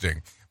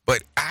interesting.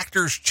 But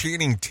actors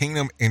Channing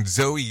Tatum and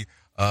Zoe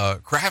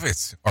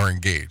Kravitz are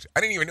engaged.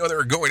 I didn't even know they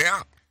were going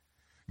out.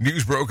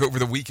 News broke over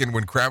the weekend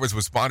when Kravitz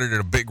was spotted at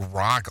a big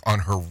rock on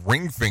her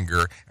ring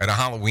finger at a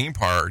Halloween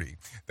party.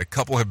 The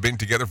couple have been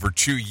together for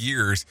 2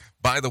 years.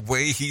 By the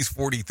way, he's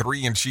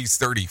 43 and she's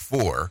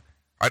 34.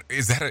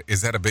 Is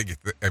that a big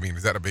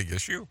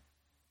issue?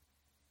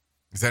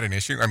 Is that an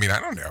issue? I mean, I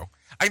don't know.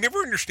 I never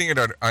understand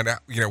on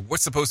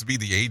what's supposed to be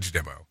the age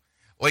demo.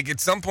 Like,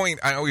 at some point,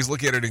 I always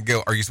look at it and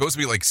go, are you supposed to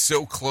be, like,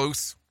 so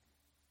close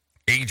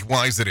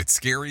age-wise that it's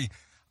scary?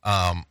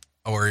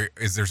 Or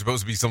is there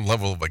supposed to be some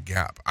level of a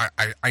gap?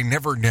 I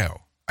never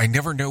know. I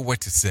never know what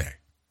to say.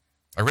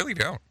 I really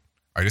don't.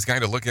 I just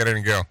kind of look at it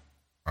and go,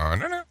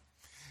 no.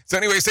 So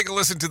anyways, take a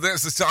listen to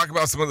this. Let's talk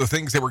about some of the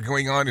things that were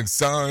going on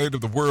inside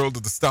of the world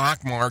of the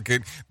stock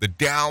market. The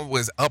Dow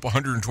was up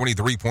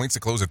 123 points to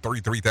close at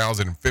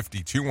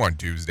 33,052 on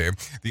Tuesday.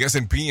 The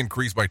S&P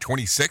increased by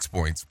 26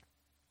 points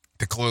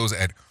to close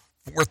at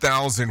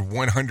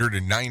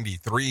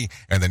 4,193,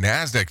 and the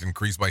NASDAQ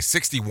increased by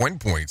 61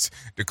 points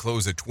to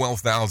close at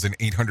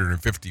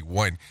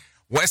 12,851.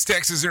 West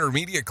Texas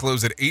Intermediate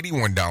closed at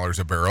 $81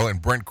 a barrel,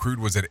 and Brent crude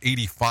was at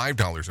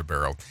 $85 a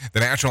barrel.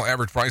 The national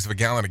average price of a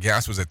gallon of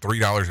gas was at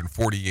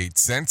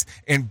 $3.48,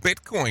 and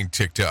Bitcoin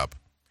ticked up,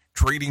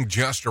 trading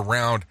just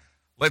around,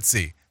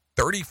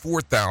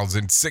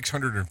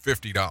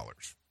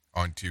 $34,650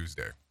 on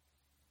Tuesday.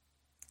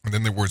 And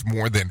then there was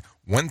more than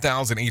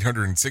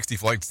 1,860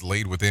 flights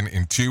delayed within,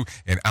 into,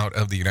 and out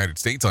of the United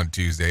States on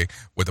Tuesday,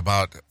 with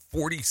about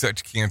 40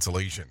 such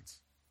cancellations.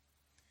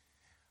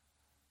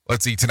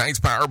 Tonight's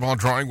Powerball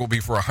drawing will be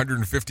for a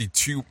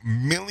 $152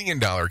 million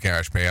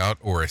cash payout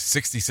or a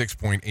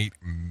 $66.8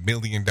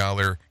 million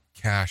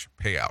cash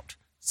payout.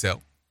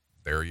 So,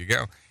 there you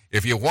go.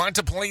 If you want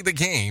to play the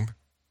game,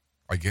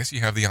 I guess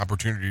you have the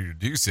opportunity to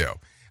do so.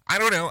 I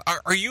don't know.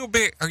 Are you a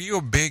big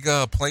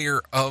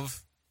player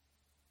of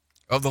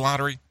the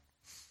lottery?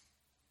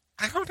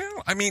 I don't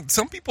know. I mean,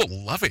 some people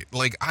love it.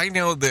 Like, I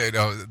know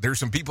that there's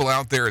some people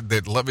out there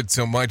that love it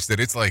so much that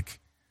it's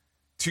like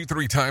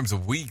 2-3 times a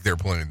week they're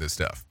playing this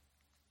stuff.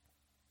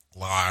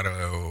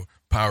 Lotto,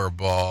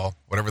 Powerball,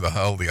 whatever the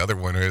hell the other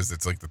one is.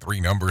 It's like the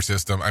 3-number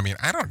system. I mean,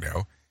 I don't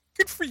know.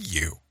 Good for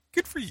you.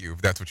 Good for you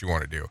if that's what you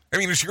want to do. I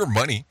mean, it's your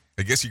money.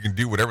 I guess you can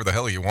do whatever the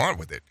hell you want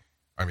with it.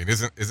 I mean,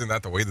 isn't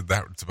that the way that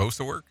that's supposed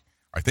to work?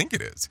 I think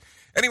it is.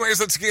 Anyways,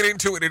 let's get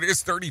into it. It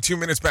is 32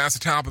 minutes past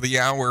the top of the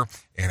hour,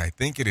 and I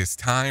think it is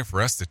time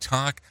for us to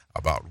talk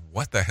about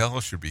what the hell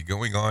should be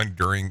going on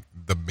during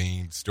the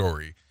main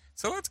story.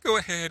 So let's go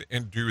ahead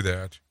and do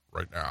that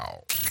right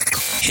now.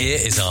 Here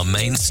is our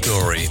main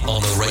story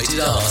on the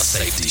Rated R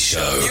Safety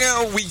Show. You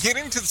know, we get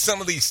into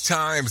some of these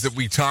times that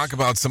we talk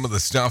about some of the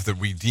stuff that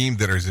we deem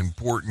that is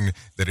important,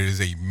 that it is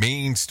a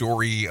main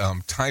story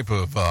type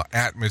of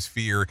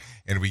atmosphere,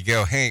 and we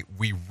go, hey,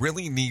 we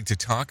really need to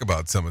talk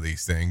about some of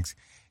these things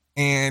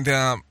and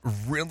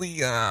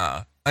really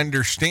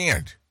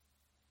understand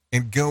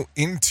and go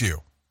into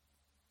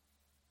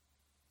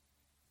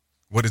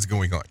what is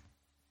going on.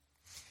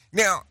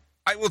 Now,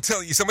 I will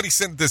tell you, somebody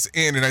sent this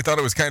in, and I thought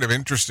it was kind of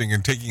interesting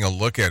in taking a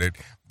look at it.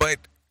 But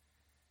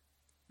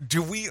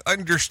do we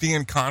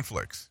understand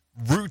conflicts,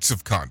 roots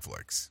of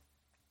conflicts?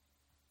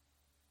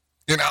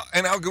 And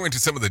I'll go into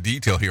some of the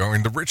detail here.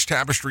 In the rich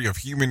tapestry of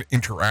human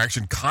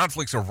interaction,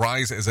 conflicts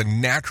arise as a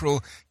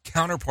natural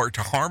counterpart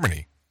to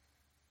harmony.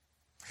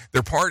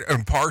 They're part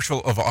and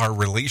parcel of our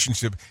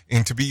relationship,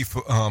 and to be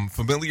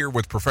familiar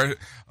with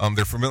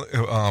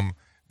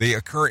they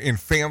occur in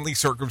family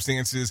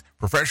circumstances,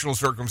 professional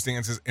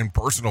circumstances, and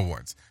personal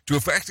ones. To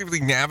effectively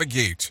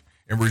navigate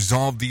and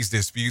resolve these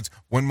disputes,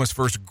 one must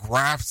first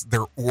grasp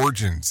their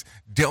origins,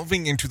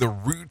 delving into the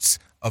roots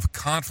of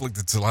conflict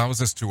that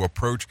allows us to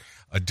approach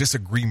a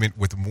disagreement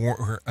with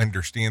more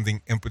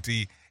understanding,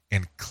 empathy,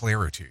 and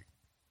clarity.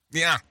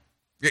 Yeah,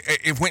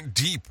 it went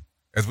deep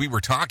as we were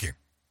talking.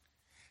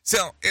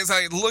 So, as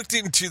I looked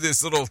into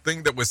this little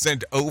thing that was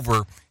sent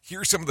over,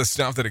 here's some of the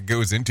stuff that it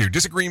goes into.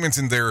 Disagreements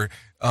in the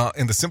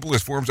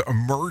simplest forms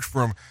emerge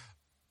from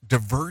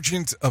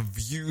divergence of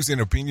views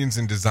and opinions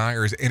and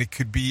desires, and it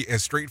could be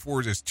as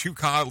straightforward as two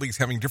colleagues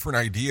having different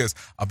ideas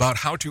about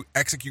how to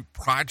execute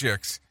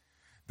projects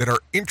that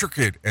are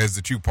intricate as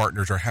the two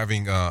partners are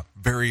having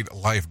varied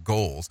life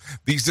goals.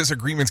 These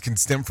disagreements can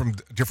stem from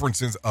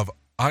differences of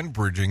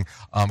unbridging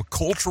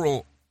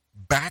cultural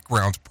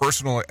backgrounds,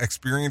 personal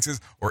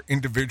experiences, or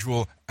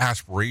individual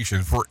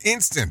aspirations. For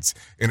instance,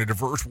 in a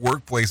diverse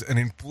workplace, an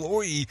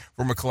employee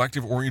from a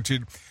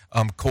collective-oriented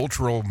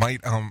culture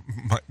might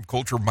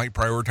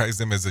prioritize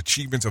them as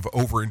achievements of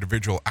over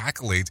individual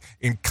accolades,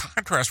 in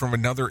contrast from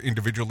another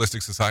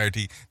individualistic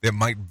society that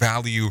might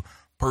value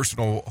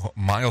personal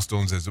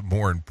milestones as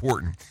more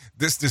important.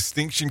 This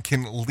distinction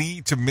can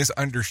lead to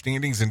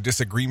misunderstandings and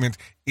disagreements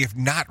if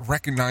not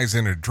recognized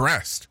and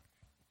addressed.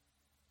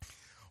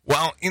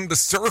 While in the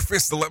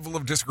surface, the level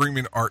of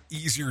disagreement are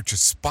easier to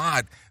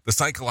spot, the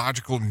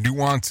psychological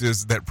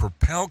nuances that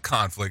propel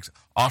conflicts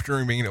often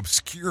remain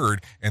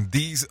obscured, and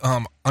these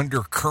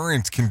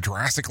undercurrents can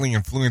drastically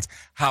influence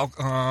how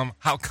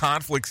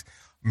conflicts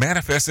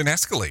manifest and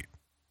escalate.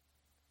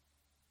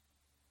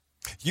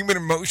 Human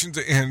emotions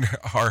and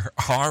our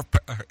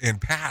and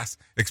past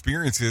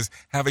experiences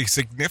have a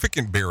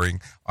significant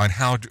bearing on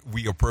how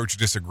we approach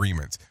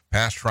disagreements.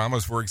 Past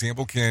traumas, for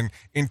example, can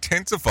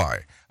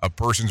intensify a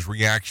person's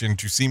reaction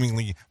to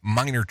seemingly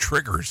minor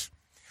triggers.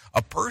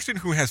 A person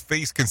who has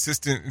faced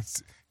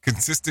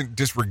consistent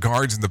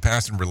disregards in the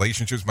past in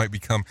relationships might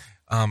become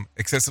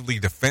excessively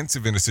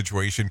defensive in a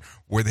situation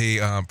where they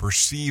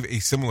perceive a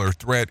similar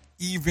threat,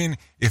 even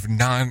if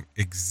none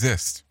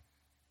exists.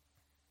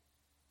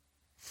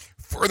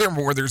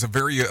 Furthermore, there's a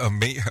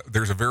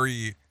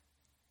very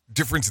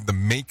difference in the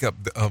makeup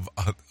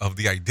of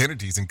the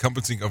identities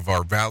encompassing of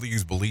our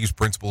values, beliefs,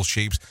 principles,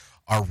 shapes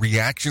our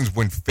reactions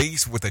when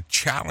faced with a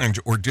challenge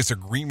or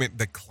disagreement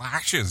that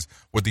clashes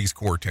with these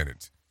core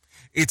tenets.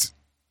 It's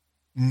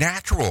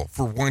natural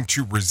for one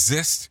to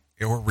resist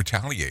or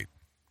retaliate.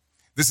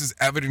 This is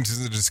evident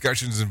in the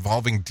discussions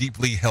involving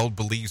deeply held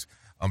beliefs,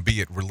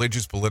 be it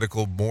religious,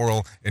 political,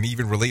 moral, and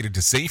even related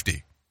to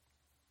safety.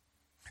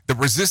 The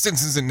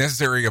resistance isn't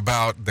necessarily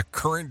about the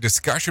current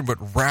discussion, but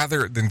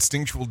rather the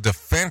instinctual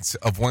defense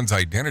of one's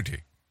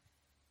identity.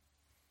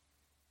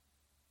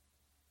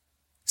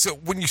 So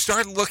when you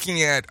start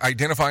looking at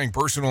identifying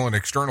personal and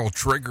external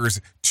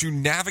triggers to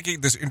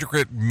navigate this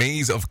intricate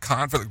maze of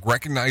conflict,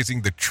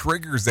 recognizing the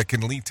triggers that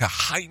can lead to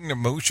heightened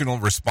emotional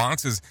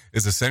responses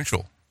is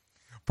essential.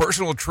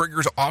 Personal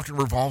triggers often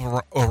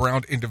revolve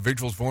around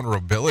individuals'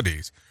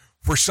 vulnerabilities.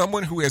 For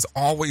someone who has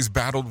always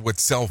battled with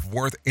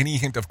self-worth, any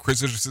hint of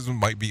criticism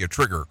might be a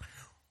trigger.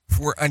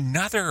 For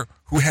another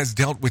who has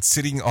dealt with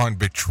sitting on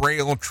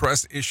betrayal,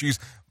 trust issues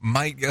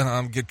might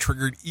get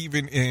triggered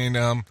even in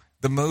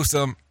the most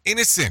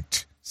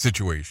innocent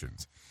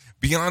situations.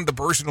 Beyond the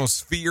personal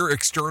sphere,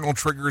 external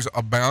triggers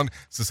abound.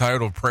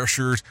 Societal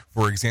pressures,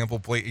 for example,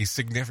 play a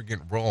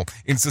significant role.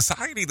 In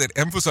society that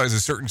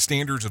emphasizes certain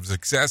standards of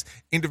success,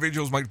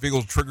 individuals might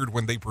feel triggered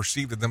when they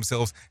perceive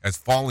themselves as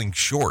falling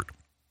short.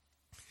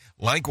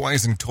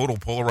 Likewise, in total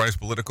polarized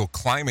political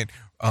climate,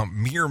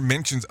 mere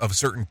mentions of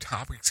certain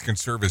topics can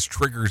serve as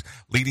triggers,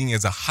 leading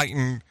as a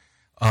heightened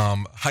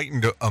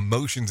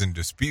emotions and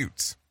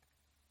disputes.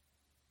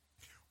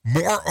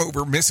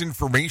 Moreover,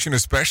 misinformation,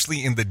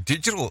 especially in the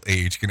digital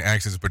age, can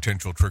act as a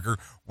potential trigger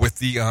with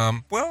the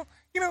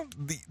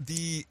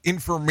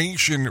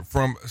information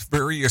from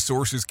various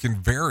sources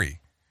can vary.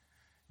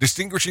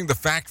 Distinguishing the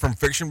fact from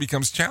fiction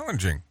becomes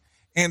challenging.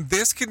 And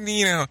this can,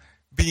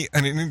 be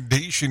an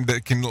inundation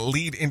that can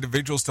lead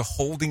individuals to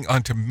holding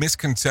onto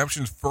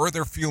misconceptions,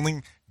 further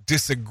fueling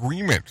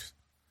disagreement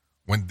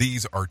when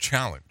these are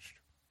challenged.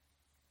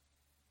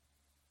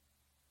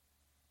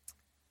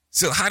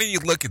 So how do you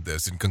look at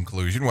this in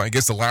conclusion? Well, I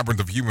guess the labyrinth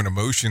of human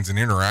emotions and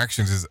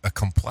interactions is a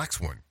complex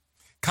one.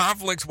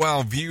 Conflicts,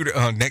 while viewed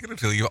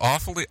negatively,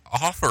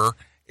 offer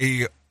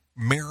a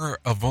mirror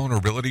of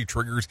vulnerability,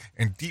 triggers,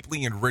 and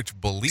deeply enriched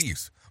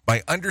beliefs.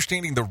 By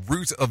understanding the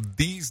roots of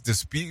these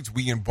disputes,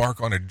 we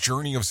embark on a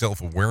journey of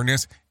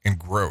self-awareness and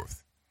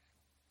growth.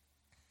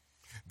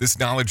 This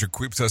knowledge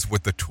equips us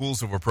with the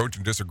tools of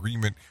approaching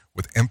disagreement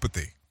with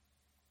empathy,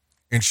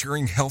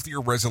 ensuring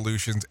healthier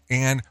resolutions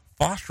and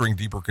fostering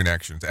deeper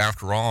connections.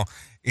 After all,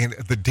 in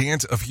the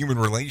dance of human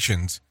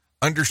relations,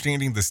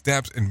 understanding the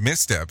steps and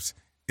missteps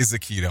is the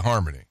key to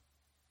harmony.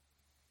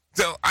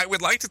 So I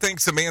would like to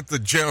thank Samantha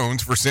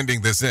Jones for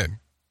sending this in,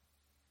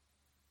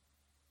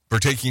 for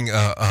taking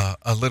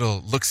a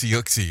little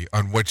look-see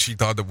on what she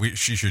thought that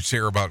she should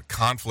share about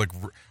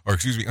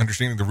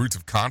understanding the roots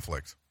of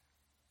conflict.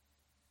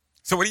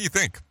 So what do you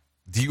think?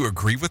 Do you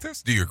agree with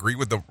this? Do you agree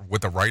with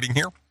the writing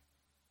here?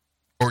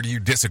 Or do you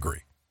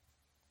disagree?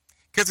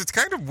 Because it's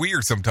kind of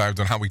weird sometimes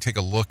on how we take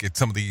a look at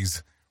some of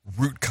these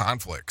root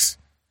conflicts,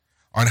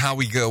 on how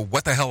we go,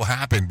 what the hell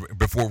happened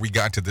before we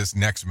got to this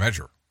next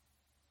measure?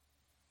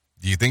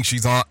 Do you think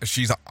she's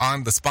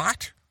on the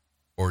spot?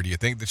 Or do you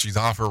think that she's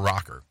off her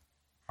rocker?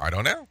 I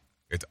don't know.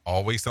 It's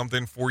always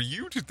something for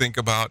you to think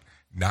about,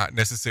 not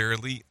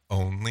necessarily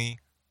only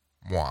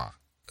moi.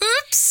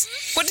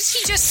 Oops! What did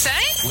he just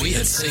say? We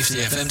at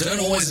Safety FM don't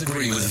always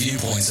agree with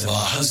viewpoints of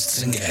our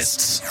hosts and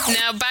guests.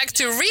 Now back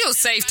to real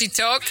safety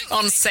talk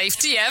on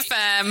Safety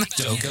FM.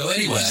 Don't go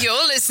anywhere.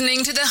 You're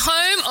listening to the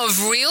home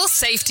of real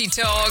safety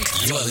talk.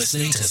 You're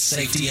listening to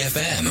Safety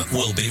FM.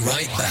 We'll be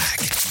right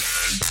back.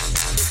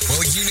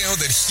 Well, you know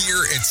that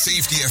here at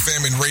Safety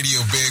FM and Radio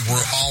Big,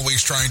 we're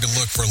always trying to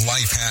look for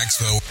life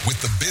hacks. So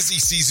with the busy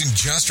season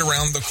just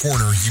around the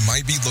corner, you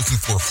might be looking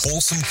for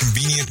wholesome,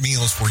 convenient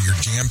meals for your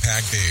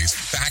jam-packed days.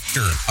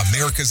 Factor,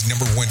 America's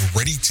 #1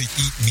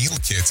 ready-to-eat meal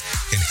kits,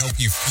 can help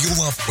you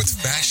fuel up with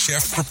fast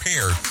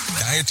chef-prepared,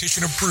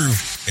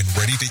 dietitian-approved, and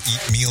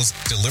ready-to-eat meals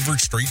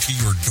delivered straight to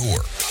your door.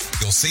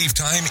 You'll save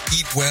time,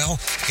 eat well,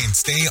 and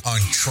stay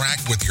on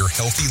track with your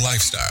healthy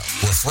lifestyle.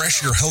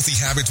 Refresh your healthy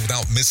habits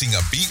without missing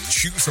a beat.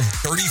 Choose from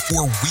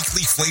 34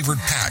 weekly flavored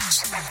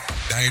packs.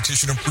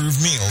 dietitian-approved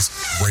meals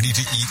ready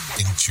to eat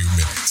in 2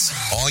 minutes.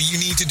 All you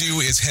need to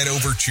do is head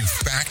over to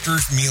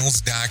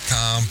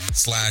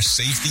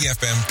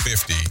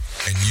factorsmeals.com/safetyfm50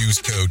 and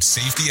use code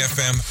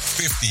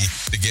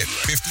safetyfm50 to get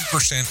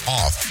 50%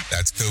 off.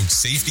 That's code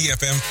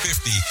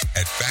safetyfm50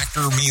 at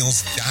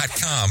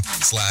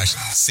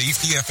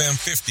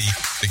factormeals.com/safetyfm50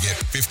 to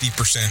get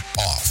 50%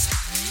 off.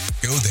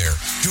 Go there.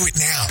 Do it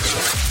now.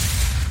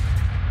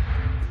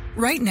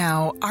 Right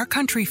now, our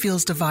country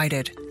feels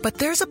divided, but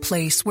there's a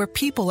place where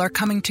people are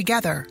coming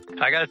together.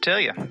 I gotta tell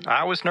you,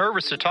 I was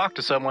nervous to talk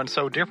to someone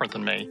so different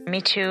than me.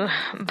 Me too,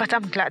 but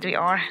I'm glad we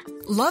are.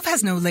 Love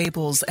Has No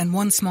Labels and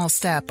One Small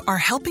Step are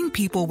helping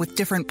people with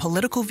different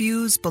political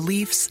views,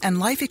 beliefs, and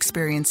life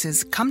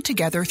experiences come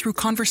together through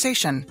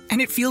conversation,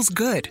 and it feels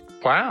good.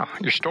 Wow,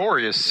 your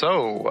story is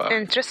so...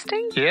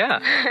 Interesting? Yeah.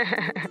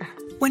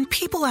 When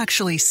people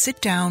actually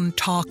sit down,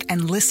 talk,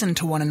 and listen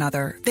to one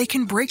another, they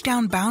can break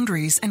down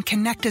boundaries and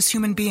connect as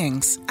human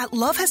beings. At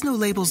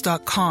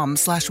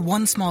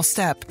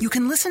lovehasnolabels.com/onesmallstep, you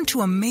can listen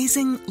to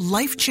amazing,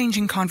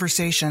 life-changing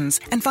conversations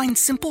and find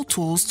simple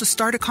tools to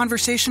start a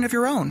conversation of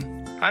your own.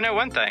 I know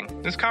one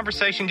thing. This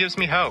conversation gives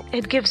me hope.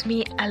 It gives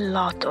me a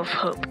lot of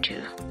hope,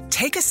 too.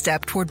 Take a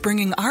step toward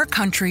bringing our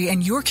country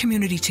and your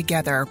community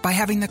together by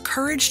having the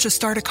courage to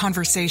start a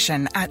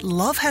conversation at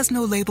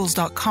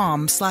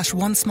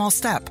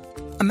lovehasnolabels.com/onesmallstep.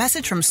 A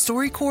message from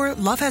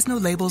StoryCorps, Love Has No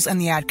Labels,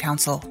 and the Ad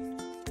Council.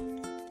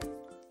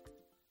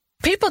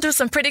 People do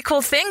some pretty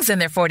cool things in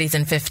their 40s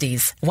and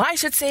 50s. Why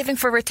should saving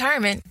for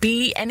retirement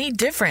be any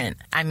different?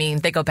 I mean,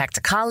 they go back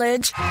to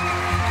college,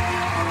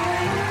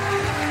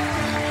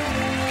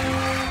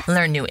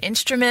 learn new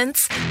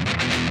instruments,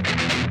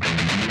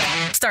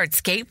 start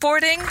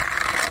skateboarding.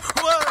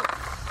 Whoa!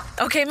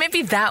 Okay,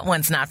 maybe that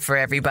one's not for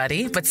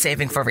everybody, but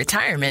saving for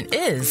retirement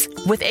is.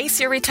 With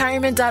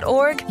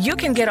aceyourretirement.org, you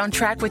can get on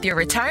track with your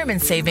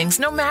retirement savings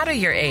no matter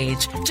your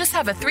age. Just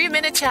have a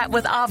 3-minute chat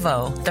with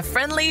Avo, the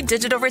friendly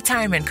digital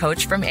retirement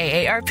coach from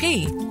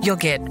AARP. You'll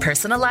get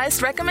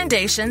personalized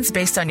recommendations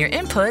based on your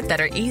input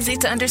that are easy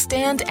to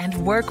understand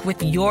and work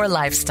with your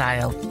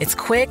lifestyle. It's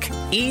quick,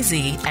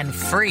 easy, and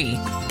free.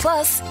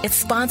 Plus, it's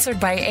sponsored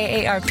by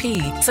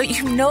AARP, so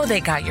you know they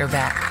got your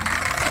back.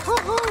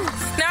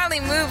 Gnarly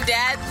move,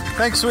 Dad.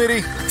 Thanks,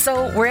 sweetie.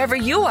 So wherever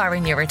you are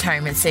in your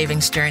retirement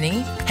savings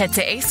journey, head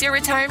to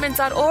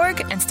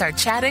aceyourretirement.org and start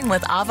chatting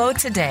with Avo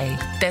today.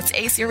 That's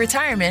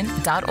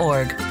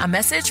aceyourretirement.org. A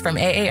message from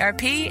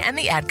AARP and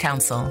the Ad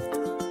Council.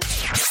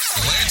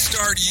 Let's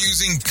start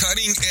using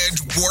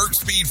cutting-edge warp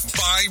speed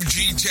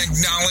 5G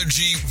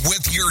technology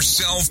with your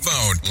cell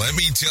phone. Let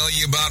me tell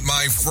you about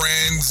my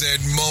friends at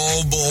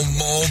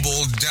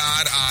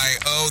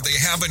mobilemobile.io. They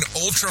have an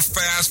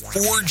ultra-fast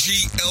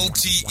 4G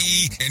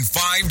LTE and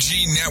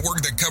 5G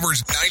network that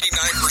covers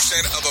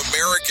 99% of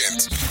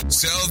Americans.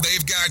 So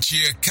they've got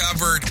you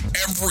covered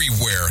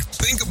everywhere.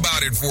 Think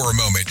about it for a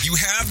moment. You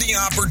have the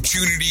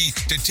opportunity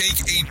to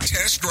take a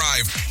test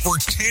drive for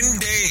 10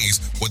 days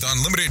with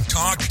unlimited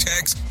talk,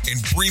 text,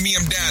 and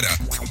premium data.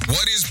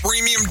 What is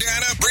premium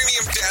data?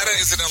 Premium data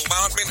is an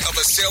allotment of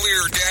a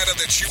cellular data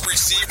that you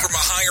receive from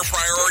a higher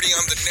priority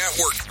on the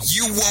network.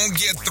 You won't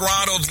get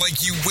throttled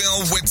like you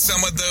will with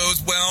some of those,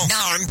 well,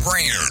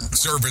 non-brand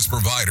service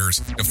providers.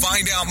 To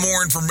find out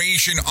more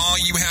information, all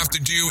you have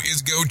to do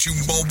is go to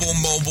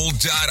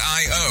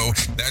mobilemobile.io.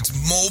 That's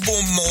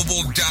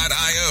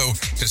mobilemobile.io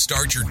to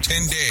start your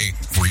 10-day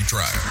free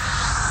trial.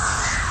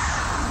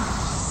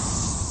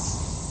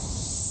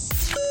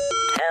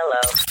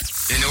 Hello.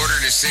 In order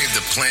to save the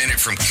planet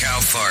from cow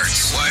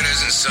farts, why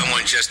doesn't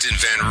someone just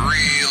invent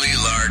really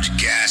large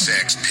Gas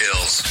X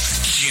pills?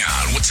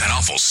 God, what's that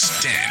awful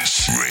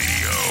stench?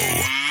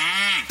 Radio.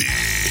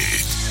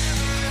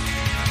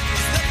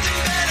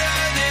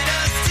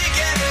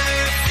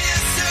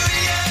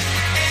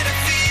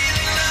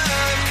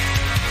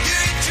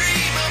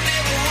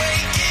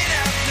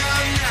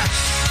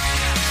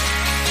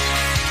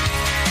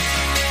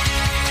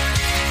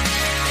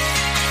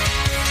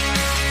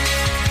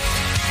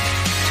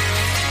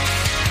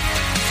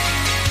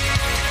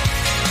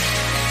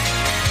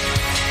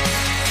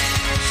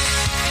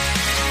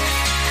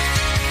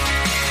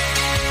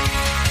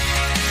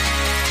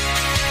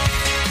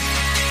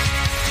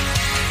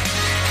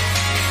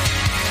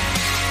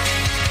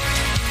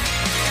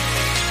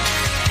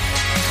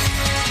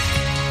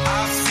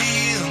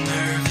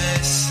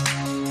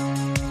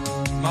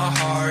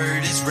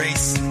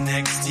 Racing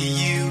next to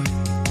you,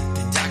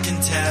 and I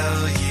can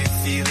tell you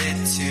feel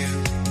it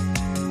too.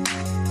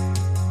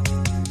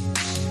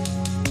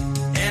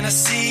 And I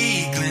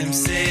see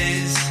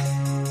glimpses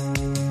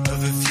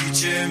of a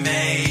future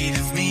made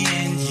of me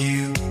and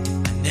you.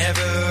 I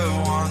never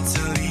want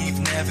to leave,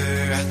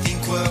 never. I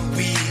think what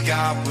we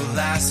got will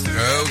last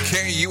forever.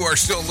 Okay, you are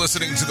still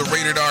listening to the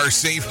Rated R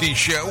Safety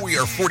Show. We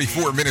are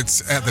 44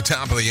 minutes at the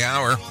top of the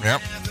hour.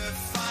 Yep.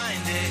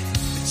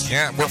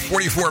 Yeah, we're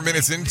 44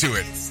 minutes into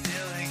it.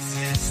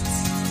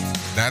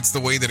 That's the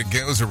way that it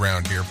goes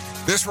around here.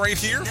 This right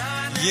here?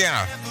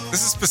 Yeah,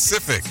 this is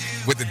specific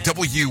with the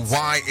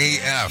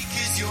WYAF.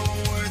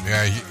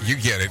 Yeah, you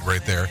get it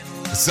right there.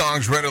 The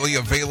song's readily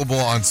available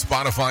on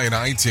Spotify and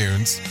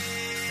iTunes.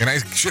 And I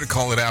should have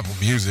called it Apple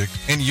Music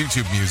and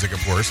YouTube Music,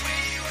 of course.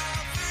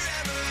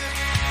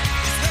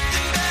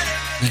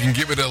 You can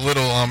give it a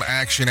little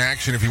action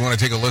if you want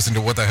to take a listen to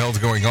what the hell's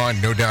going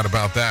on. No doubt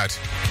about that.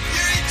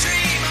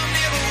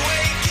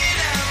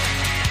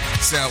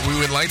 So we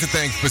would like to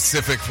thank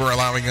Pacific for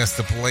allowing us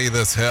to play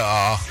this here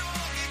on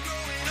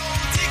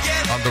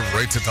the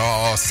Rated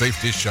R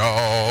Safety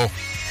Show.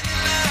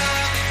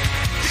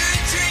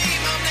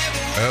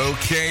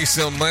 Okay,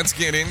 so let's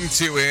get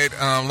into it.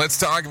 Let's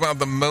talk about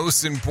the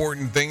most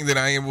important thing that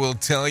I will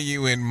tell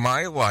you in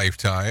my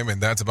lifetime, and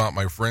that's about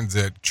my friends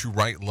at To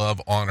Write Love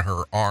on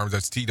Her Arms.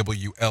 That's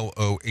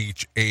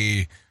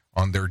TWLOHA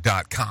on their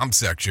 .com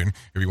section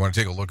if you want to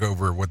take a look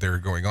over what they're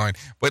going on.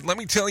 But let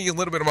me tell you a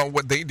little bit about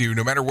what they do.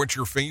 No matter what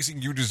you're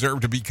facing, you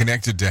deserve to be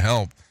connected to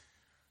help.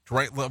 To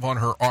Write Love on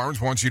Her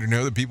Arms wants you to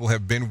know that people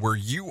have been where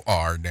you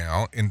are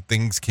now and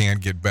things can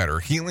get better.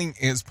 Healing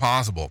is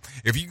possible.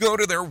 If you go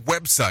to their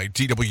website,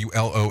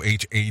 TWLOHA.com,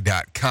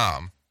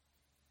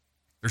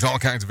 there's all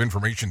kinds of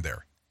information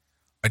there.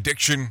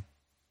 Addiction,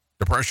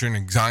 depression,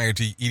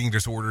 anxiety, eating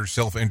disorders,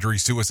 self-injury,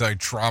 suicide,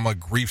 trauma,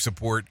 grief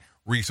support,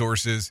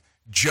 resources,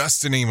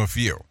 just to name a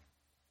few.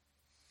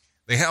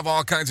 They have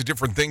all kinds of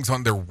different things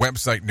on their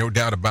website, no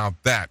doubt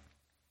about that.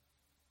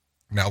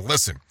 Now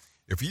listen,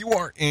 if you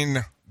are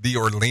in the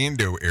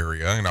Orlando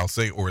area, and I'll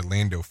say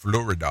Orlando,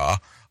 Florida,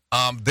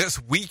 this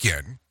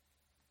weekend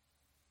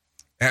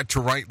at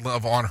To Write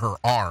Love on Her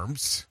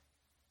Arms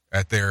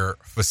at their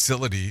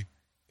facility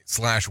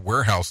 /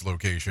 warehouse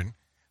location,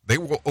 they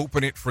will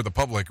open it for the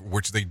public,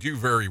 which they do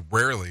very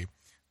rarely,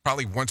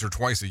 probably once or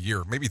twice a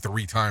year, maybe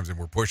 3 times, and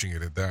we're pushing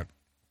it at that.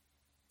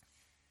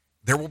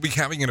 There will be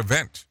having an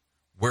event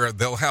where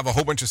they'll have a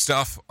whole bunch of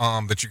stuff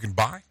that you can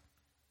buy,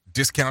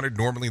 discounted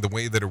normally the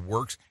way that it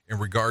works in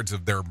regards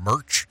of their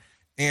merch.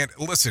 And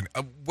listen,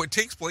 what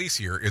takes place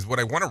here is what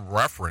I want to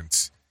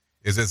reference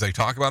is as I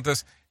talk about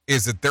this,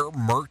 is that their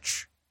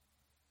merch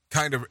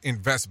kind of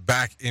invests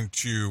back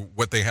into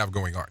what they have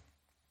going on.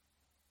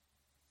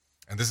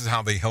 And this is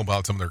how they help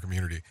out some of their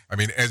community. I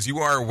mean, as you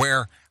are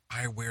aware,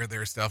 I wear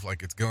their stuff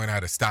like it's going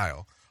out of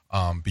style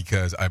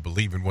because I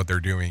believe in what they're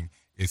doing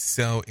is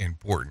so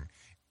important.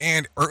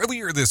 And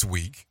earlier this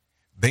week,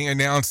 they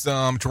announced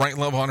To Write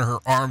Love on Her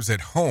Arms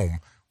at Home,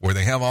 where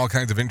they have all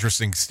kinds of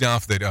interesting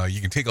stuff that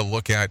you can take a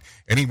look at,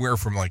 anywhere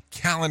from like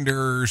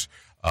calendars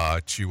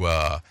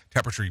to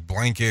tapestry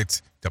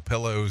blankets to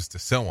pillows to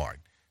so on.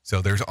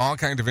 So there's all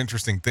kinds of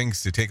interesting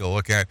things to take a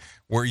look at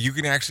where you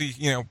can actually,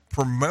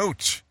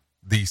 promote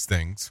these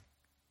things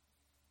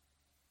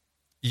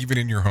even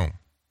in your home.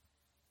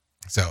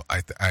 So I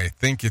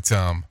think it's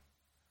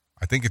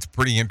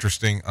pretty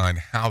interesting on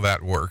how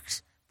that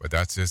works, but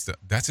that's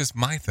just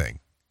my thing.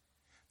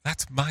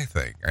 That's my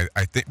thing.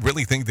 I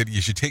really think that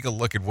you should take a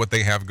look at what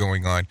they have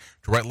going on.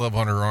 To Write Love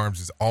on Her Arms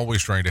is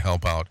always trying to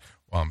help out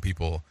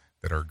people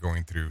that are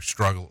going through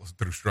struggles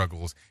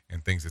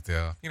and things that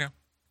the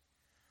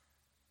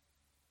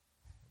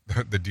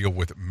deal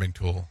with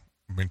mental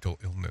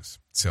illness.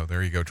 So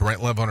there you go. To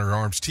Write Love on Her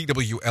Arms,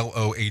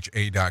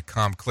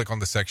 TWLOHA.com. Click on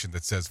the section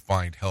that says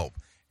Find Help,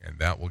 and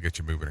that will get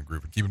you moving and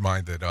grooving. Keep in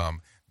mind that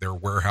their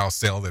warehouse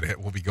sale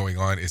that will be going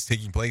on is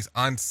taking place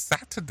on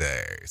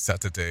Saturday. So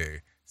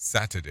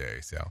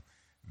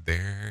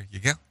there you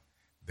go.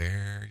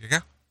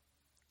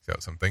 So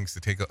some things to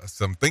take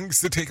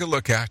a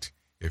look at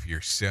if you're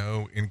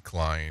so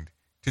inclined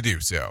to do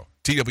so.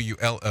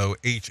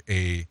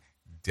 TWLOHA.com.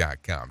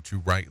 To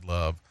Write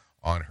Love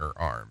on Her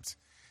Arms.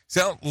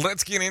 So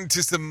let's get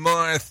into some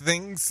more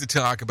things to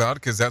talk about,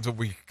 because that's what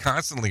we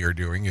constantly are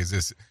doing, is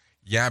this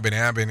yabbing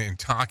and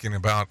talking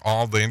about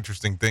all the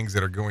interesting things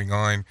that are going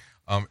on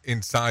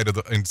inside of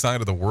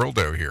the world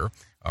out here.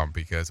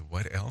 Because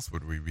what else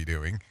would we be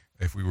doing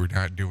if we were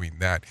not doing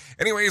that?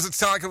 Anyways, let's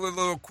talk a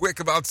little quick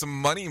about some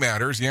money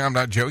matters. Yeah, I'm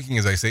not joking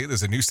as I say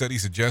this. A new study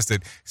suggests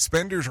that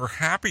spenders are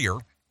happier,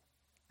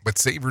 but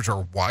savers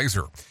are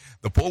wiser.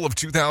 The poll of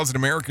 2,000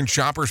 American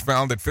shoppers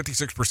found that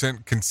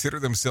 56%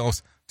 consider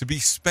themselves to be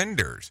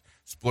spenders,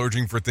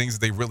 splurging for things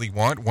that they really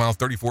want, while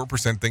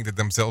 34% think of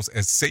themselves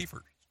as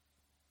savers.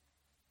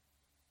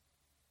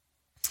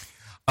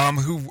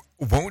 Who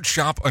won't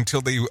shop until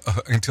they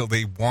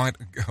want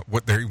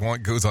what they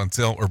want goes on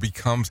sale or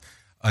becomes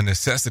a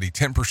necessity.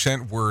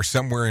 10% were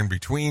somewhere in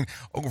between.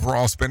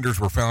 Overall, spenders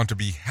were found to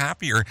be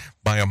happier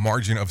by a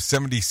margin of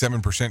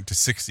 77% to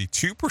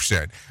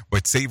 62%,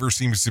 but savers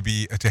seems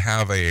to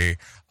have a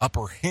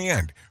upper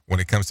hand when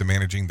it comes to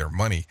managing their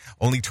money.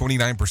 Only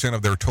 29%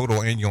 of their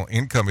total annual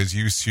income is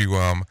used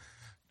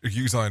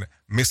on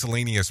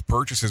miscellaneous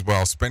purchases,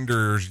 while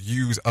spenders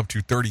use up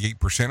to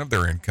 38% of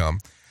their income.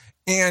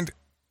 And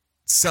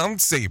some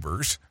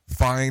savers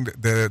find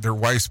that their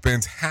wife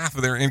spends half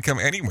of their income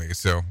anyway,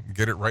 so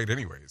get it right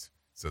anyways.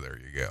 So there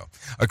you go.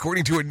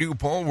 According to a new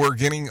poll, we're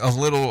getting a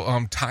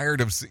little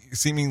tired of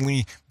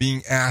seemingly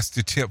being asked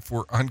to tip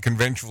for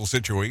unconventional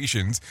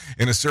situations.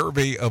 In a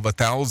survey of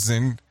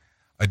 1,000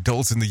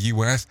 adults in the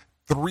U.S.,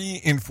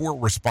 3 in 4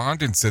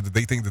 respondents said that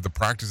they think that the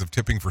practice of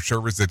tipping for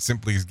service that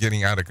simply is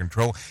getting out of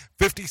control.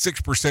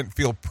 56%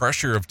 feel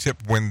pressure of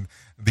tip when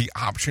the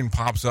option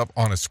pops up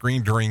on a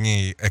screen during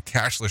a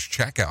cashless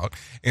checkout.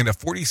 And a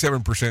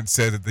 47%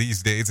 said that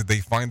these days that they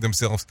find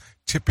themselves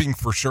tipping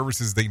for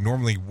services they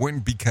normally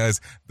wouldn't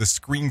because the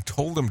screen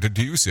told them to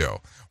do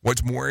so.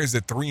 What's more is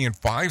that 3 in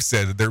 5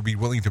 said that they'd be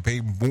willing to pay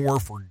more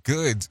for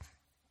goods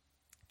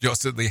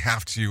just so they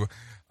have to,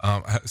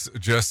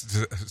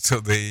 so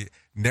they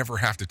never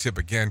have to tip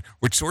again,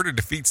 which sort of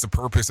defeats the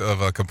purpose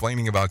of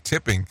complaining about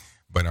tipping.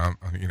 But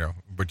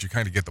but you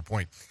kind of get the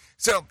point.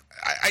 So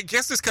I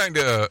guess this kind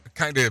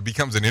of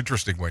becomes an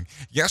interesting one.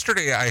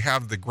 Yesterday, I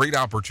have the great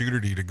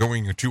opportunity to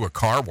going to a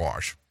car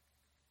wash,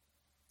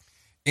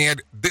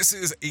 and this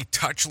is a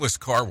touchless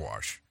car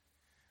wash,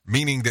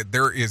 meaning that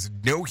there is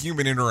no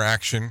human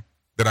interaction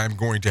that I'm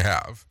going to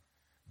have.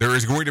 There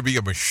is going to be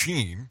a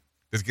machine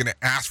that's going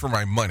to ask for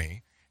my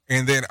money.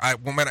 And then,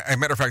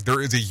 matter of fact,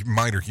 there is a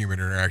minor human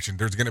interaction.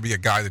 There's going to be a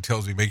guy that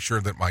tells me, make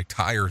sure that my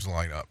tires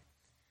line up.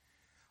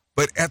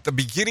 But at the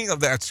beginning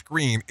of that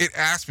screen, it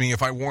asked me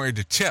if I wanted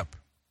to tip,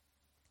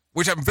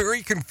 which I'm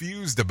very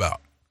confused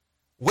about.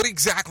 What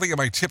exactly am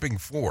I tipping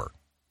for?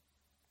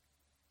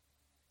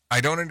 I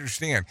don't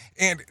understand.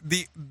 And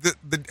the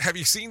have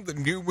you seen the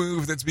new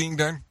move that's being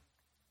done?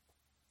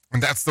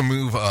 And that's the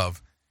move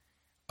of,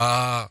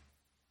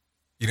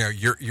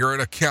 you're at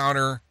a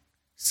counter,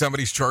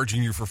 somebody's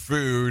charging you for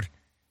food,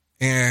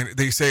 and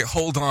they say,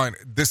 hold on,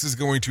 this is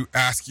going to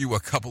ask you a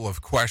couple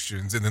of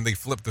questions, and then they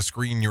flip the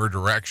screen your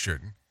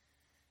direction.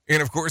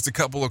 And, of course, a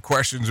couple of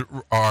questions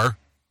are,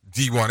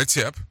 do you want a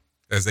tip,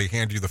 as they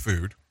hand you the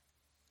food?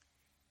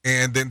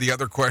 And then the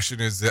other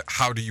question is,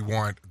 how do you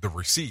want the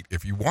receipt,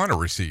 if you want a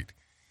receipt?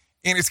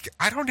 And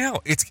I don't know,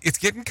 it's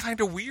getting kind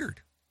of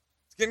weird.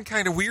 It's getting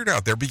kind of weird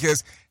out there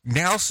because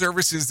now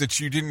services that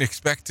you didn't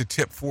expect to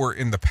tip for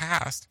in the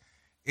past,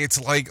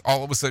 it's like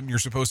all of a sudden you're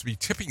supposed to be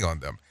tipping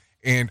on them.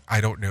 And I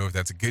don't know if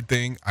that's a good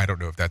thing. I don't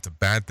know if that's a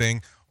bad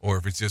thing or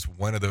if it's just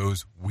one of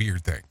those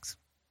weird things.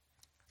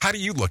 How do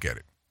you look at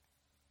it?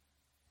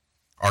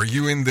 Are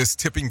you in this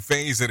tipping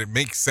phase that it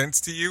makes sense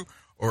to you?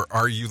 Or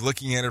are you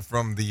looking at it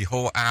from the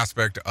whole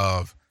aspect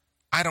of,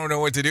 I don't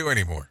know what to do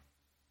anymore?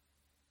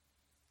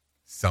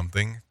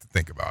 Something to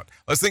think about.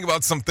 Let's think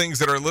about some things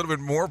that are a little bit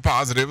more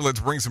positive. Let's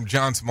bring some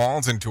John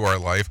Smalls into our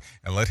life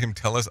and let him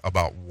tell us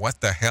about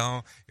what the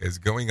hell is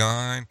going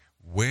on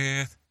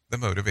with the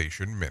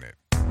Motivation Minute.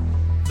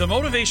 The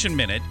Motivation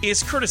Minute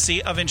is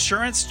courtesy of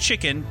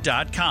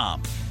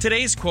InsuranceChicken.com.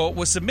 Today's quote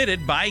was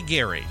submitted by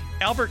Gary.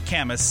 Albert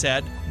Camus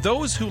said,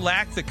 "Those who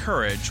lack the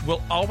courage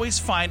will always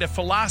find a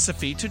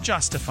philosophy to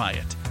justify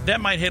it."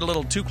 That might hit a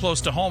little too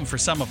close to home for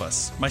some of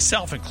us,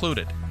 myself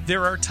included.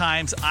 There are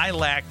times I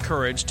lack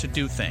courage to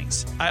do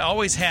things. I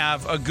always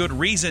have a good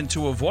reason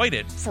to avoid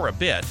it for a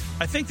bit.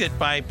 I think that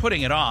by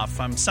putting it off,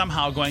 I'm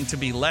somehow going to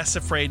be less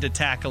afraid to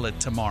tackle it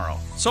tomorrow.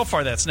 So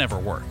far, that's never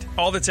worked.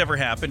 All that's ever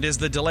happened is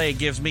the delay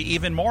gives me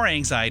even more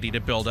anxiety to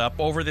build up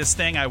over this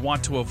thing I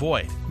want to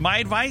avoid. My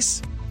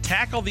advice?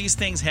 Tackle these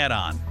things head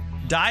on.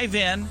 Dive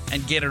in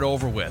and get it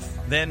over with.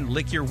 Then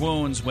lick your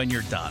wounds when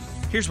you're done.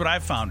 Here's what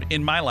I've found,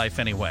 in my life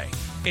anyway.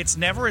 It's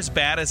never as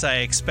bad as I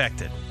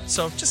expected.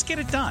 So just get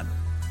it done.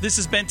 This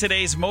has been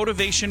today's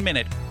Motivation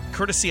Minute,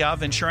 courtesy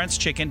of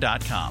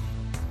InsuranceChicken.com.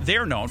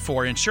 They're known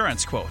for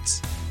insurance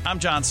quotes. I'm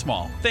John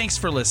Small. Thanks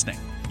for listening.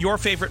 Your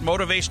favorite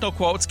motivational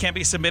quotes can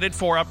be submitted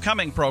for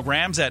upcoming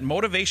programs at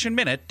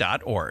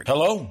motivationminute.org.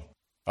 Hello,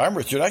 I'm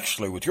Richard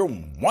Exley with your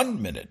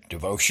 1-minute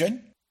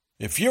devotion.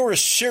 If you're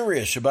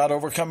serious about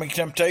overcoming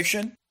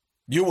temptation,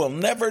 you will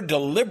never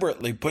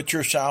deliberately put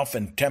yourself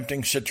in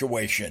tempting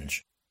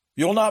situations.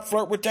 You'll not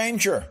flirt with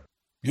danger.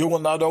 You will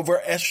not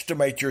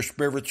overestimate your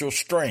spiritual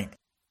strength,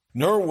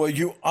 nor will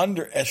you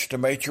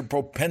underestimate your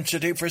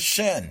propensity for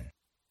sin.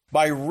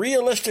 By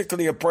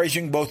realistically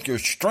appraising both your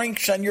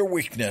strengths and your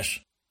weakness,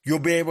 you'll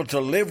be able to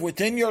live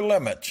within your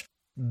limits,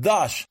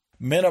 thus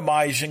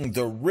minimizing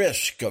the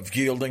risk of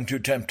yielding to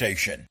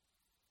temptation.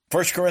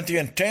 1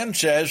 Corinthians 10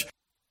 says,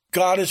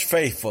 God is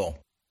faithful.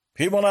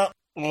 He will not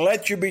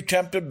let you be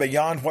tempted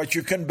beyond what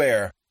you can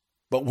bear,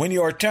 but when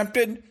you are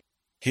tempted,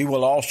 He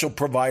will also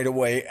provide a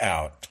way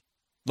out.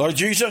 Lord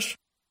Jesus,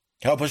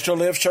 help us to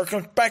live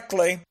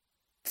circumspectly,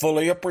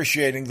 fully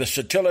appreciating the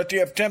subtlety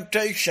of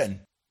temptation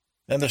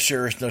and the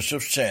seriousness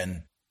of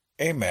sin.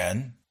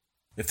 Amen.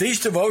 If these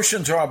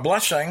devotions are a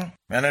blessing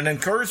and an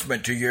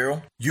encouragement to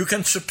you, you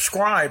can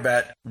subscribe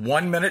at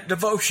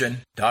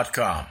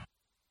oneminutedevotion.com.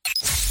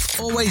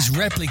 Always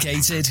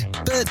replicated,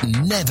 but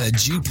never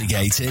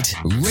duplicated.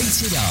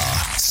 Rated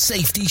R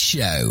Safety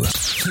Show.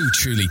 Who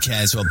truly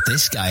cares what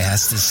this guy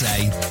has to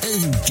say?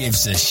 Who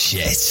gives a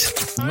shit?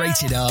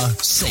 Rated R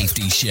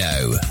Safety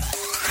Show.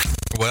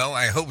 Well,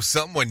 I hope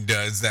someone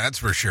does, that's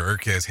for sure,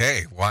 because,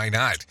 hey, why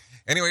not?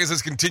 Anyways,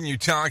 let's continue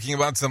talking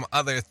about some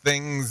other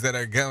things that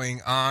are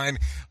going on.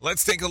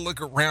 Let's take a look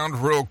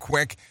around real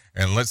quick,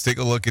 and let's take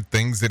a look at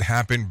things that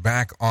happened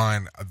back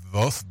on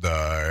this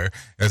day.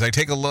 As I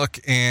take a look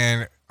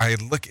and I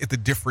look at the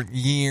different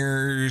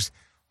years,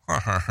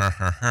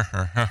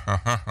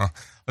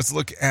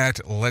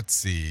 Let's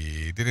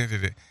see.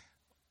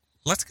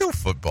 Let's go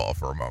football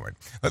for a moment.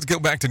 Let's go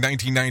back to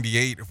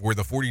 1998, where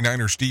the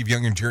 49ers, Steve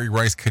Young and Jerry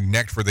Rice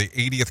connect for the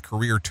 80th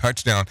career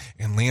touchdown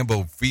in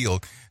Lambeau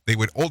Field. They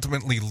would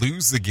ultimately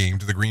lose the game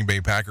to the Green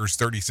Bay Packers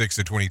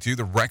 36-22.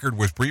 The record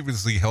was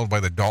previously held by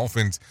the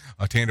Dolphins,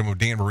 a tandem of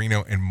Dan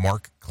Marino and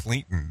Mark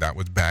Clayton. That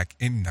was back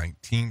in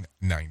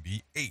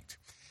 1998.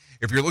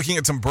 If you're looking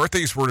at some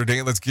birthdays for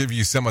today, let's give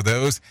you some of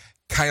those.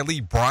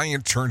 Kylie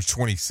Bryant turns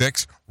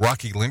 26,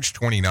 Rocky Lynch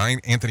 29,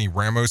 Anthony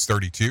Ramos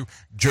 32,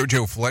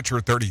 JoJo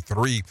Fletcher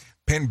 33,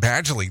 Penn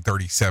Badgley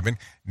 37,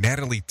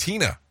 Natalie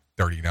Tina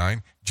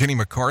 39, Jenny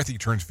McCarthy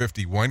turns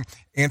 51,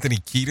 Anthony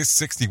Kiedis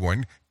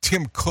 61,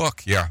 Tim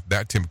Cook,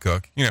 that Tim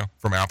Cook,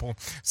 from Apple,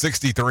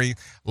 63,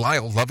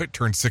 Lyle Lovett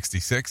turns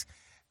 66,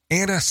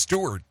 Anna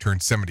Stewart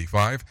turns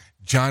 75,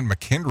 John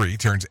McHenry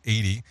turns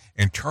 80,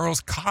 and Charles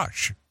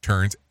Koch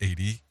turns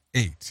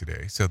 88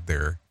 today. So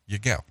there you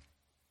go.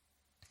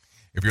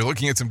 If you're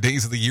looking at some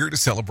days of the year to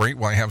celebrate,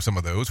 well, I have some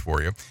of those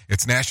for you.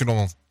 It's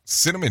National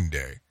Cinnamon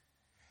Day,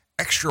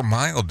 Extra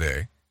Mile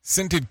Day,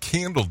 Scented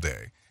Candle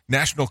Day,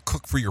 National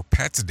Cook for Your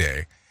Pets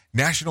Day,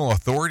 National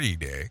Authority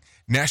Day,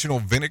 National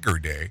Vinegar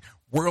Day,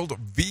 World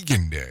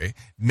Vegan Day,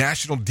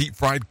 National Deep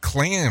Fried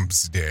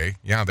Clams Day.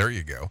 Yeah, there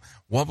you go.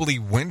 Wobbly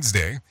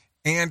Wednesday,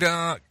 and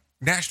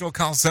National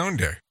Calzone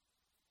Day.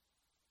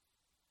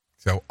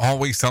 So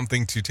always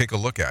something to take a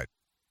look at.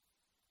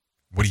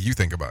 What do you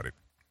think about it?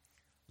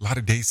 A lot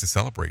of days to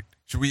celebrate.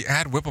 Should we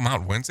add Whip 'em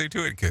Out Wednesday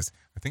to it? Because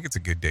I think it's a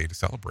good day to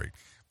celebrate.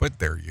 But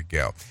there you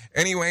go.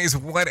 Anyways,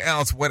 what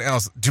else?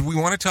 Do we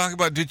want to talk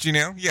about Did You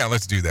Know? Yeah,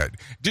 let's do that.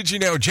 Did you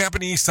know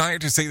Japanese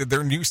scientists say that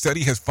their new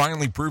study has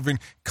finally proven,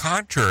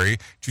 contrary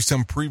to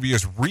some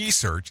previous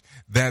research,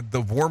 that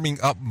the warming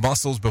up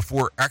muscles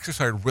before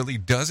exercise really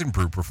does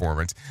improve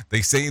performance.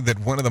 They say that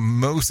one of the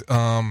most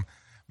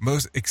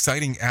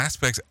exciting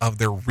aspects of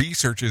their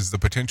research is the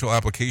potential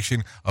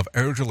application of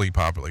elderly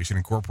population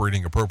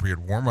incorporating appropriate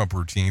warm-up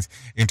routines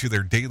into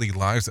their daily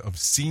lives of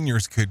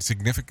seniors could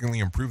significantly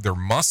improve their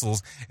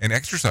muscles and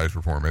exercise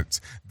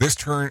performance. This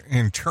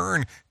in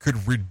turn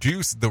could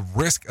reduce the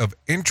risk of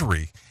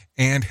injury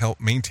and help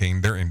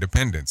maintain their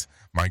independence.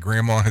 My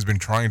grandma has been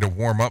trying to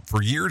warm up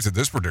for years at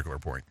this particular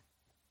point.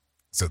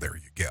 So there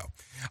you go.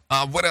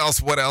 What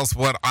else?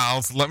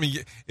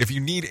 If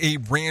you need a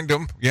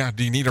random,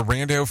 do you need a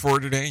rando for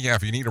today? Yeah,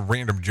 if you need a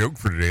random joke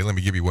for today, let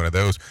me give you one of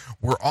those.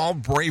 We're all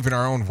brave in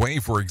our own way.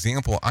 For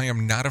example, I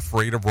am not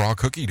afraid of raw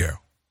cookie dough.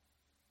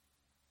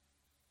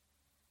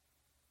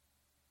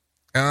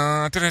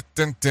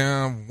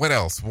 What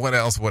else?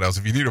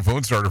 If you need a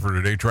phone starter for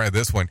today, try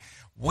this one.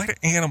 What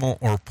animal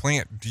or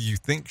plant do you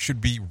think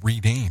should be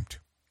renamed?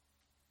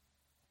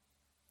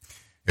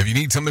 If you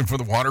need something for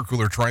the water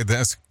cooler, try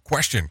this.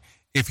 Question.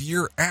 If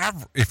you're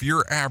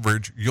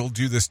average, you'll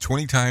do this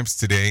 20 times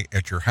today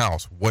at your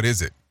house. What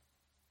is it?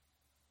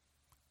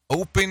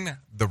 Open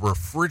the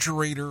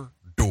refrigerator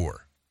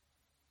door.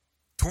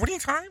 20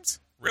 times?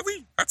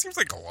 Really? That seems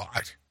like a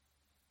lot.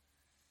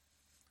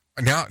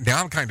 Now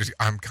I'm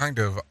kind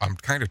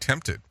of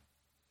tempted.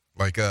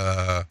 Like,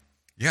 can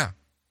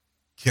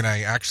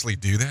I actually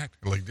do that?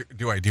 Like,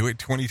 do I do it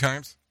 20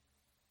 times?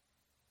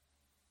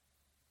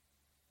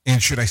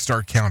 And should I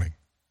start counting?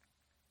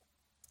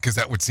 Because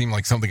that would seem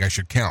like something I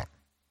should count.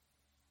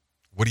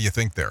 What do you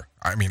think there?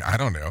 I mean, I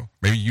don't know.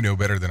 Maybe you know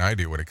better than I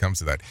do when it comes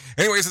to that.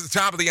 Anyways, at the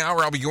top of the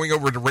hour, I'll be going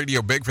over to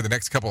Radio Big for the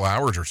next couple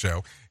hours or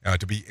so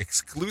to be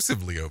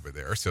exclusively over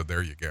there. So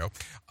there you go.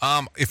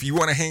 If you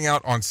want to hang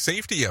out on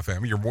Safety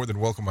FM, you're more than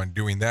welcome on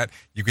doing that.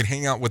 You can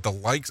hang out with the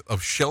likes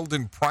of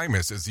Sheldon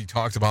Primus as he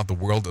talks about the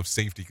world of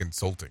safety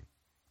consulting.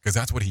 Because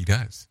that's what he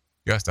does.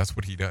 Yes, that's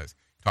what he does.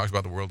 Talks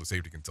about the world of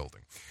safety consulting.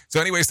 So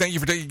anyways, thank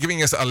you for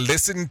giving us a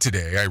listen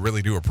today. I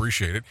really do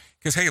appreciate it.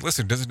 Because, hey,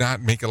 listen, does it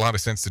not make a lot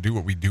of sense to do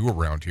what we do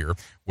around here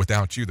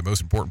without you, the most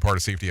important part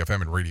of Safety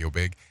FM and Radio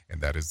Big, and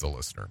that is the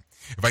listener.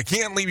 If I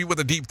can't leave you with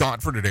a deep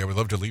thought for today, I would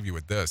love to leave you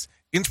with this.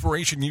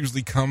 Inspiration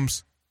usually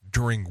comes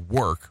during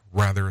work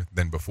rather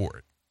than before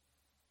it.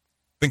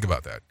 Think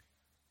about that.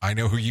 I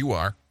know who you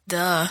are.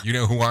 Duh. You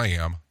know who I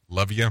am.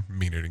 Love you,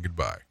 mean it, and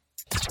goodbye.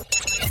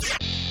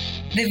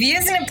 The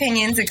views and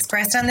opinions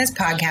expressed on this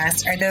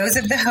podcast are those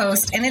of the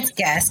host and its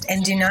guest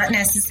and do not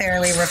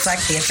necessarily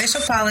reflect the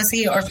official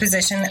policy or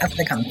position of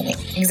the company.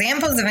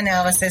 Examples of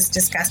analysis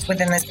discussed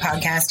within this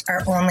podcast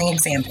are only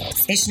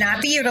examples. They should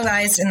not be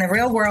utilized in the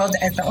real world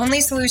as the only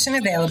solution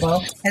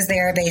available, as they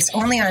are based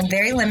only on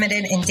very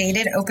limited and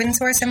dated open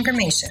source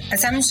information.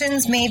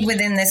 Assumptions made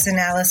within this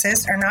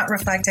analysis are not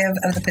reflective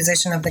of the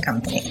position of the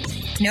company.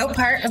 No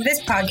part of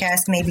this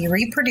podcast may be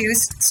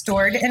reproduced,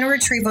 stored in a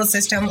retrieval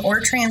system, or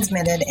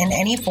transmitted in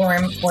any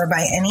form or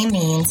by any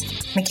means,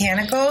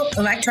 mechanical,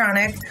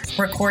 electronic,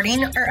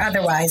 recording, or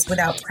otherwise,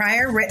 without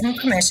prior written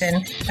permission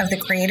of the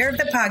creator of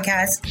the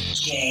podcast,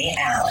 Jay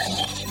Allen.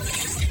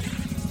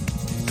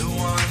 The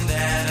one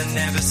that I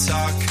never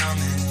saw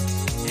coming,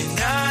 and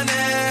I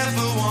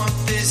never want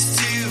this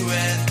to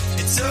end.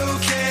 It's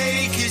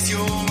okay,